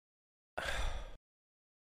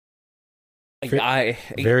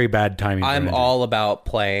 Very bad timing. I'm all about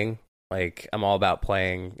playing. Like, I'm all about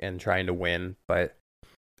playing and trying to win. But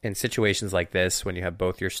in situations like this, when you have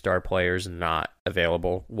both your star players not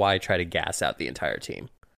available, why try to gas out the entire team?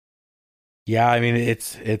 Yeah, I mean,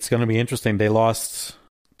 it's going to be interesting. They lost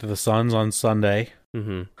to the Suns on Sunday.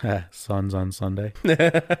 Mm-hmm. Suns on Sunday.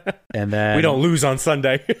 And then we don't lose on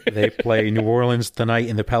Sunday. They play New Orleans tonight,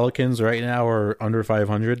 and the Pelicans right now are under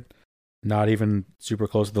 500. Not even super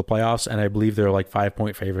close to the playoffs, and I believe they're like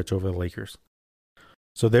 5-point favorites over the Lakers.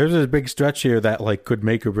 So there's a big stretch here that like could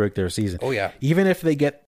make or break their season. Oh, yeah. Even if they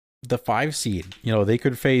get the 5 seed, you know, they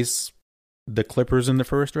could face the Clippers in the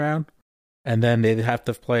first round. And then they'd have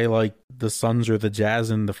to play like the Suns or the Jazz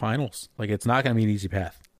in the finals. Like, it's not going to be an easy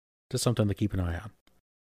path. Just something to keep an eye on.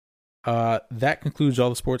 That concludes all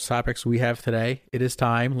the sports topics we have today. It is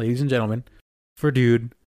time, ladies and gentlemen, for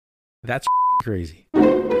Dude, That's Crazy.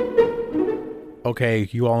 Okay,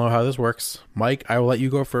 you all know how this works. Mike, I will let you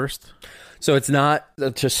go first. So it's not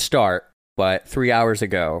to start, but 3 hours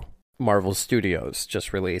ago, Marvel Studios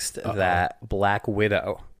just released that Black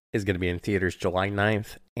Widow is going to be in theaters July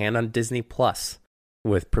 9th and on Disney Plus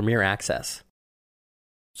with Premiere Access.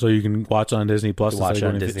 So you can watch on Disney Plus. Watch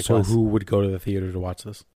on Disney Plus. So who would go to the theater to watch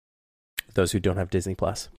this? Those who don't have Disney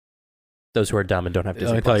Plus. Those who are dumb and don't have Disney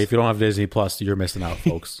Plus. Let me tell you, if you don't have Disney Plus, you're missing out,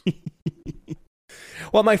 folks.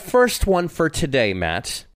 Well, my first one for today,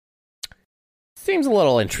 Matt, seems a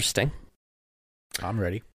little interesting. I'm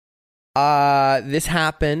ready. This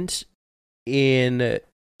happened in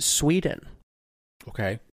Sweden.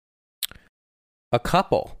 Okay. A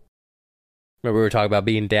couple. Remember we were talking about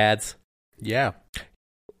being dads? Yeah.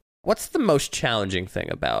 What's the most challenging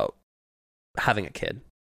thing about having a kid?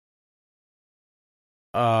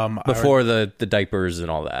 Before the diapers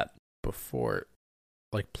and all that. Before,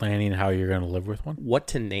 like, planning how you're going to live with one? What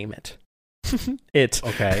to name it? It.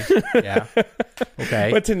 Okay. Yeah.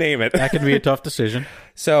 Okay. What to name it? That could be a tough decision.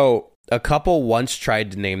 So, a couple once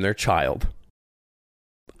tried to name their child.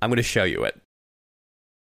 I'm going to show you it.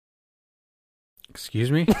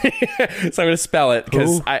 Excuse me? So I'm going to spell it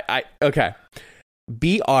because okay.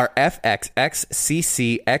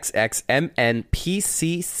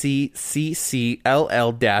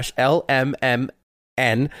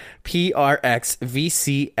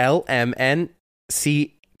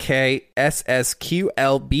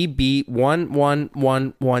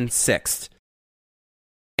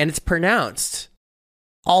 And it's pronounced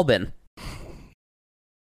Albin.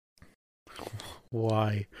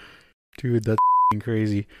 Why? Dude, that's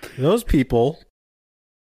crazy. Those people,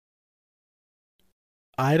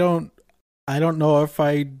 I don't know if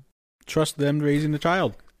I trust them raising a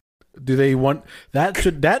child. Do they want that?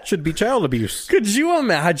 That should be child abuse. Could you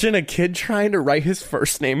imagine a kid trying to write his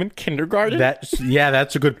first name in kindergarten?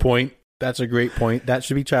 That's a good point. That's a great point. That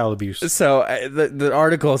should be child abuse. So the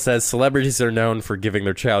article says celebrities are known for giving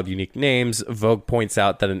their child unique names. Vogue points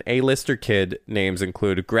out that an A-lister kid names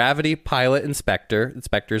include Gravity, Pilot,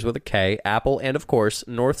 Inspectors with a K, Apple, and of course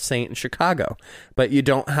North Saint in Chicago. But you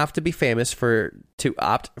don't have to be famous to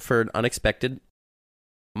opt for an unexpected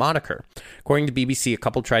moniker. According to BBC, a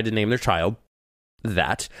couple tried to name their child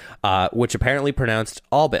that, which apparently pronounced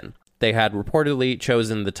Albin. They had reportedly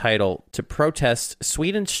chosen the title to protest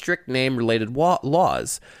Sweden's strict name-related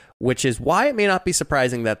laws, which is why it may not be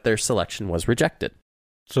surprising that their selection was rejected.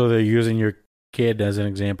 So they're using your kid as an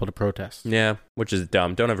example to protest. Yeah, which is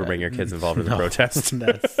dumb. Don't ever bring your kids involved in the protest.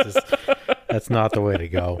 That's not the way to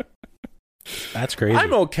go. That's crazy.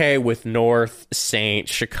 I'm okay with North Saint,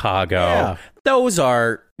 Chicago. Yeah. Those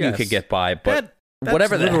are, you could get by, but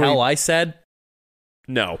whatever the hell I said,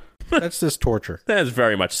 no. That's just torture. That is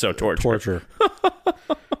very much so torture.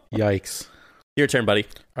 Yikes. Your turn, buddy.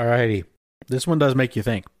 Alrighty. This one does make you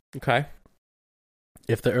think. Okay.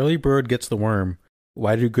 If the early bird gets the worm,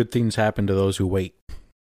 why do good things happen to those who wait?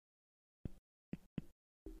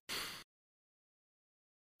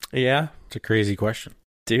 Yeah. It's a crazy question.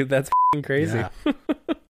 Dude, that's f***ing crazy. Yeah.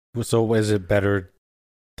 So is it better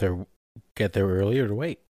to get there early or to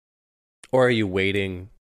wait. Or are you waiting?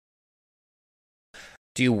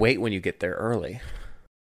 Do you wait when you get there early?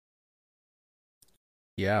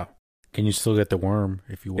 Yeah. Can you still get the worm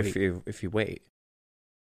if you wait? If you wait.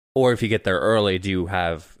 Or if you get there early, do you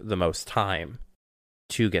have the most time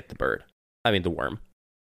to get the bird? I mean, the worm.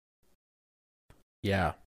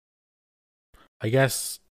 Yeah. I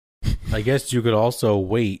guess you could also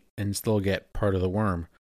wait and still get part of the worm.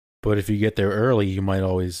 But if you get there early, you might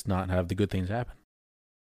always not have the good things happen.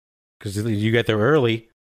 Because if you get there early,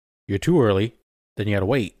 you're too early, then you got to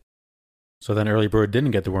wait. So then early bird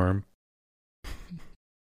didn't get the worm,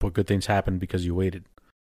 but good things happened because you waited.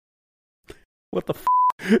 What the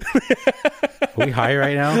Are we high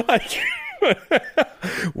right now?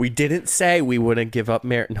 We didn't say we wouldn't give up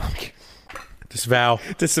merit. No. Disavow.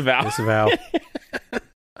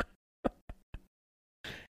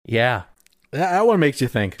 Yeah. That one makes you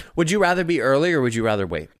think. Would you rather be early or would you rather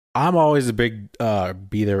wait? I'm always a big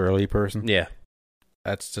be there early person. Yeah.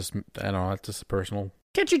 That's just, I don't know, that's just personal.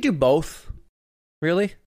 Can't you do both?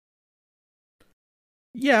 Really?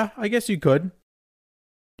 Yeah, I guess you could.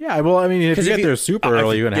 Yeah, well, I mean, if you get there super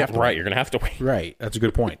early, you're going to have to wait. Right, you're going to have to wait. Right, that's a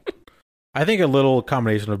good point. I think a little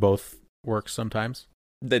combination of both works sometimes.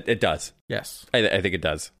 It does. Yes. I think it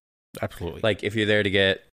does. Absolutely. Like, if you're there to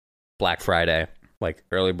get Black Friday, like,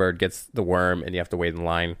 early bird gets the worm and you have to wait in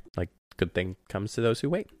line, like, good thing comes to those who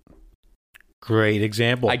wait. Great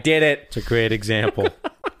example. I did it. It's a great example.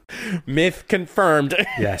 Myth confirmed.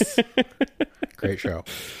 Yes. Great show.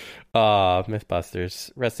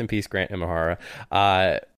 Mythbusters. Rest in peace, Grant Imahara.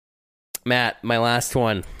 Matt, my last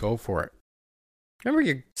one. Go for it. Remember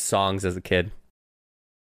your songs as a kid?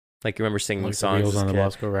 Like, you remember singing Like songs Wheels as on a the kid?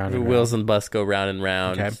 Bus Go Round The and Wheels Round. on the Bus Go Round and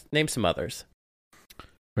Round. Okay. Name some others.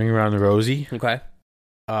 Ring Around the Rosie. Okay.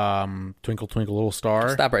 Twinkle Twinkle Little Star.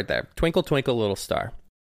 Stop right there. Twinkle, Twinkle, Little Star.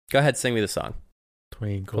 Go ahead, sing me the song.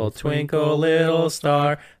 Twinkle, Twinkle, little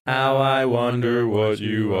star, how I wonder what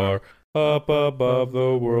you are. Up above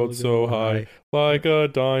the world so high, like a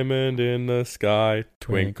diamond in the sky.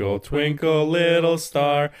 Twinkle, twinkle, little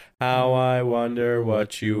star, how I wonder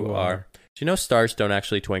what you are. Do you know stars don't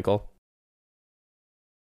actually twinkle?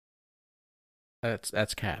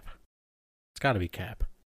 That's Cap. It's got to be Cap.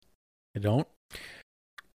 You don't?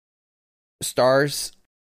 Stars,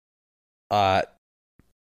 the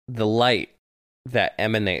light that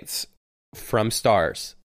emanates from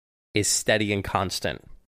stars is steady and constant.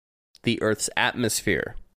 The Earth's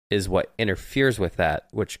atmosphere is what interferes with that,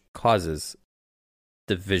 which causes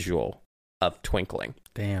the visual of twinkling.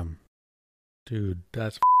 Damn. Dude,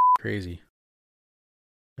 that's crazy.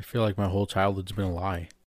 I feel like my whole childhood's been a lie.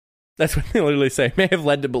 That's what they literally say. May have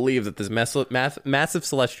led to believe that these massive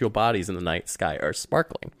celestial bodies in the night sky are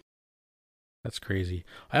sparkling. That's crazy.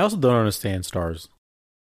 I also don't understand stars.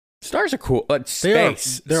 Stars are cool. But They're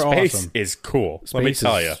space awesome. is cool. Space Let me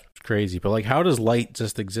tell you. is crazy. But like, how does light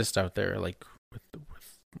just exist out there? Like, with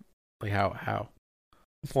like how?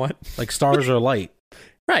 What? Like stars are light.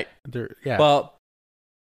 Right. Yeah. Well,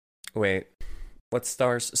 wait. What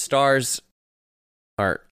stars? Stars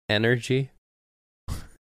are energy.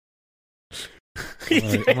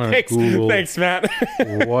 I'm gonna Google Thanks, Matt.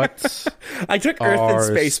 what I took Earth and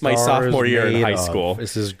Space my sophomore year in high school.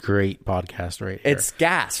 This is great podcast right here. It's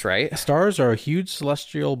gas, right? Stars are huge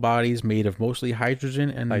celestial bodies made of mostly hydrogen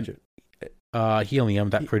and helium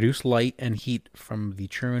that produce light and heat from the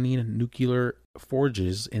churning nuclear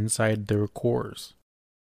forges inside their cores.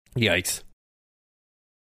 Yikes.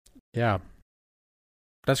 Yeah.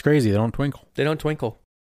 That's crazy. They don't twinkle. They don't twinkle.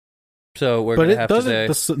 So we're going to have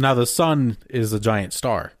to say... Now, the sun is a giant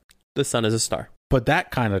star. The sun is a star. But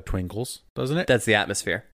that kind of twinkles, doesn't it? That's the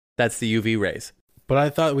atmosphere. That's the UV rays. But I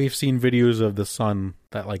thought we've seen videos of the sun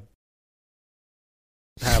that, like,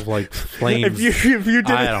 have, like, flames. if you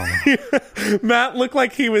did, I don't know. Matt looked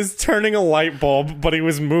like he was turning a light bulb, but he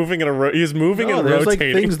was moving he was moving and there's,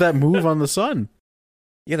 rotating. like, things that move on the sun.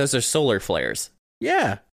 Yeah, those are solar flares.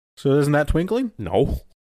 Yeah. So isn't that twinkling? No.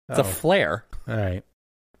 It's a flare. All right.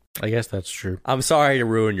 I guess that's true. I'm sorry to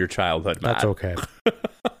ruin your childhood, Matt. That's okay.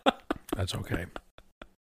 That's okay.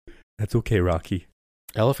 That's okay, Rocky.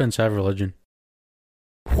 Elephants have religion.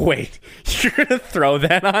 Wait, you're going to throw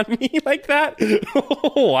that on me like that?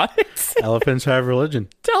 What? Elephants have religion.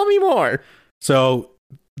 Tell me more. So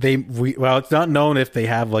it's not known if they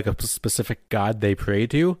have like a specific god they pray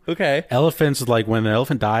to. Okay. Elephants, like when an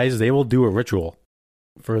elephant dies, they will do a ritual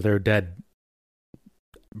for their dead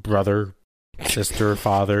brother, sister,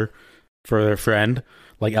 father, for their friend.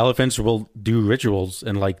 Like elephants will do rituals,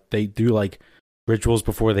 and like they do like rituals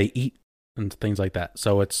before they eat and things like that.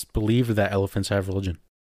 So it's believed that elephants have religion.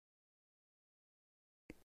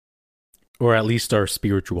 Or at least are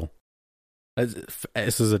spiritual.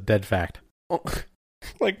 This is a dead fact.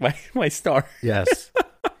 Like my star. Yes.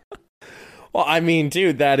 Well, I mean,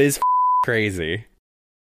 dude, that is crazy.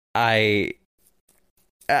 I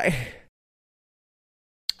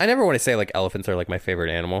never want to say like elephants are like my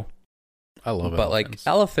favorite animal. I love but elephants.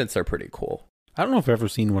 like elephants are pretty cool. I don't know if I've ever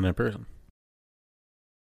seen one in person.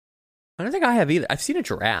 I don't think I have either. I've seen a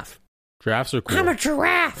giraffe. Giraffes are cool. I'm a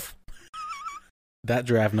giraffe. That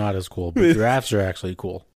giraffe not as cool, but giraffes are actually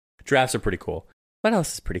cool. Giraffes are pretty cool. What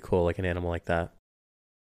else is pretty cool like an animal like that?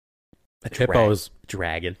 Hippos.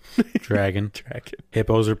 Dragon. Dragon. Dragon.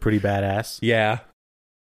 Hippos are pretty badass. Yeah.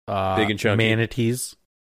 Big and chunky. Manatees.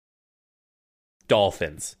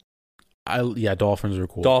 Dolphins. Dolphins are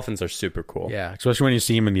cool. Dolphins are super cool. Yeah, especially when you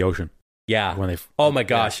see them in the ocean. Yeah. When they. Oh my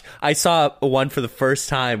gosh. Yeah. I saw one for the first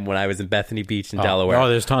time when I was in Bethany Beach in Delaware. Oh,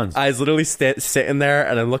 there's tons. I was literally sitting there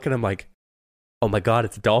and I'm looking, I'm like, oh my God,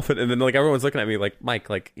 it's a dolphin. And then like everyone's looking at me like, Mike,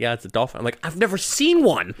 like, yeah, it's a dolphin. I'm like, I've never seen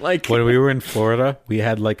one. Like when we were in Florida, we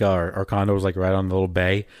had like our condo was like right on the little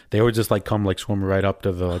bay. They would just like come like swim right up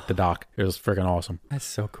to the dock. It was freaking awesome. That's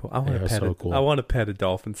so cool. I want to pet a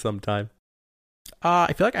dolphin sometime.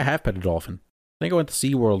 I feel like I have pet a dolphin. I think I went to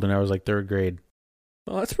SeaWorld when I was like 3rd grade.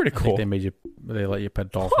 Oh, that's pretty cool. I think they let you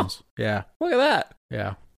pet dolphins. Yeah. Look at that.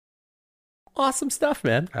 Yeah. Awesome stuff,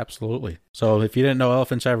 man. Absolutely. So if you didn't know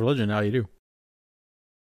elephants have religion, now you do.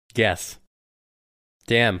 Yes.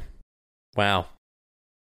 Damn. Wow.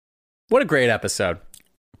 What a great episode.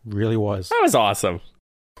 Really was. That was awesome.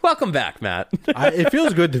 Welcome back, Matt. It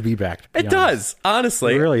feels good to be back. It does,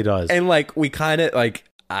 honestly. It really does. And like we kind of like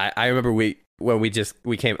I remember we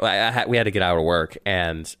came we had to get out of work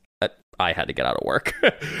and I had to get out of work.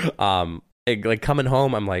 Like coming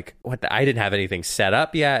home, I'm like, I didn't have anything set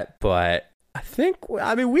up yet, but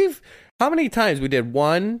how many times we did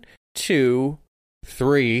 1, 2,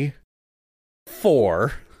 3,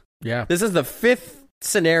 4. Yeah. This is the 5th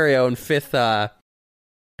scenario and 5th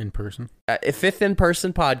in person. 5th in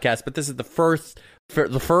person podcast, but this is the first.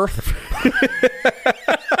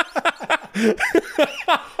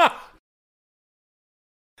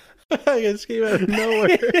 I just came out of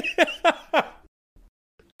nowhere.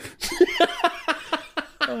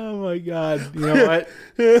 Oh my God. You know what?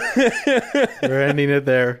 We're ending it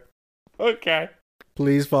there. Okay.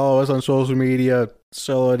 Please follow us on social media,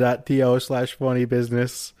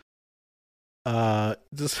 solo.to/funnybusiness. I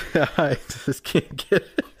just can't get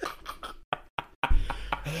it.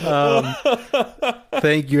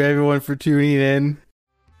 Thank you everyone for tuning in.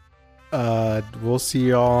 We'll see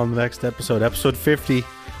you all on the next episode. Episode 50.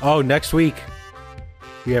 Oh, next week.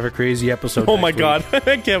 We have a crazy episode. Oh my God.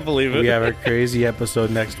 I can't believe it. We have a crazy episode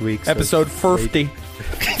next week. So episode 50.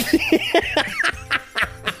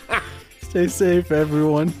 Stay safe,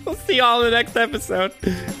 everyone. We'll see you all in the next episode.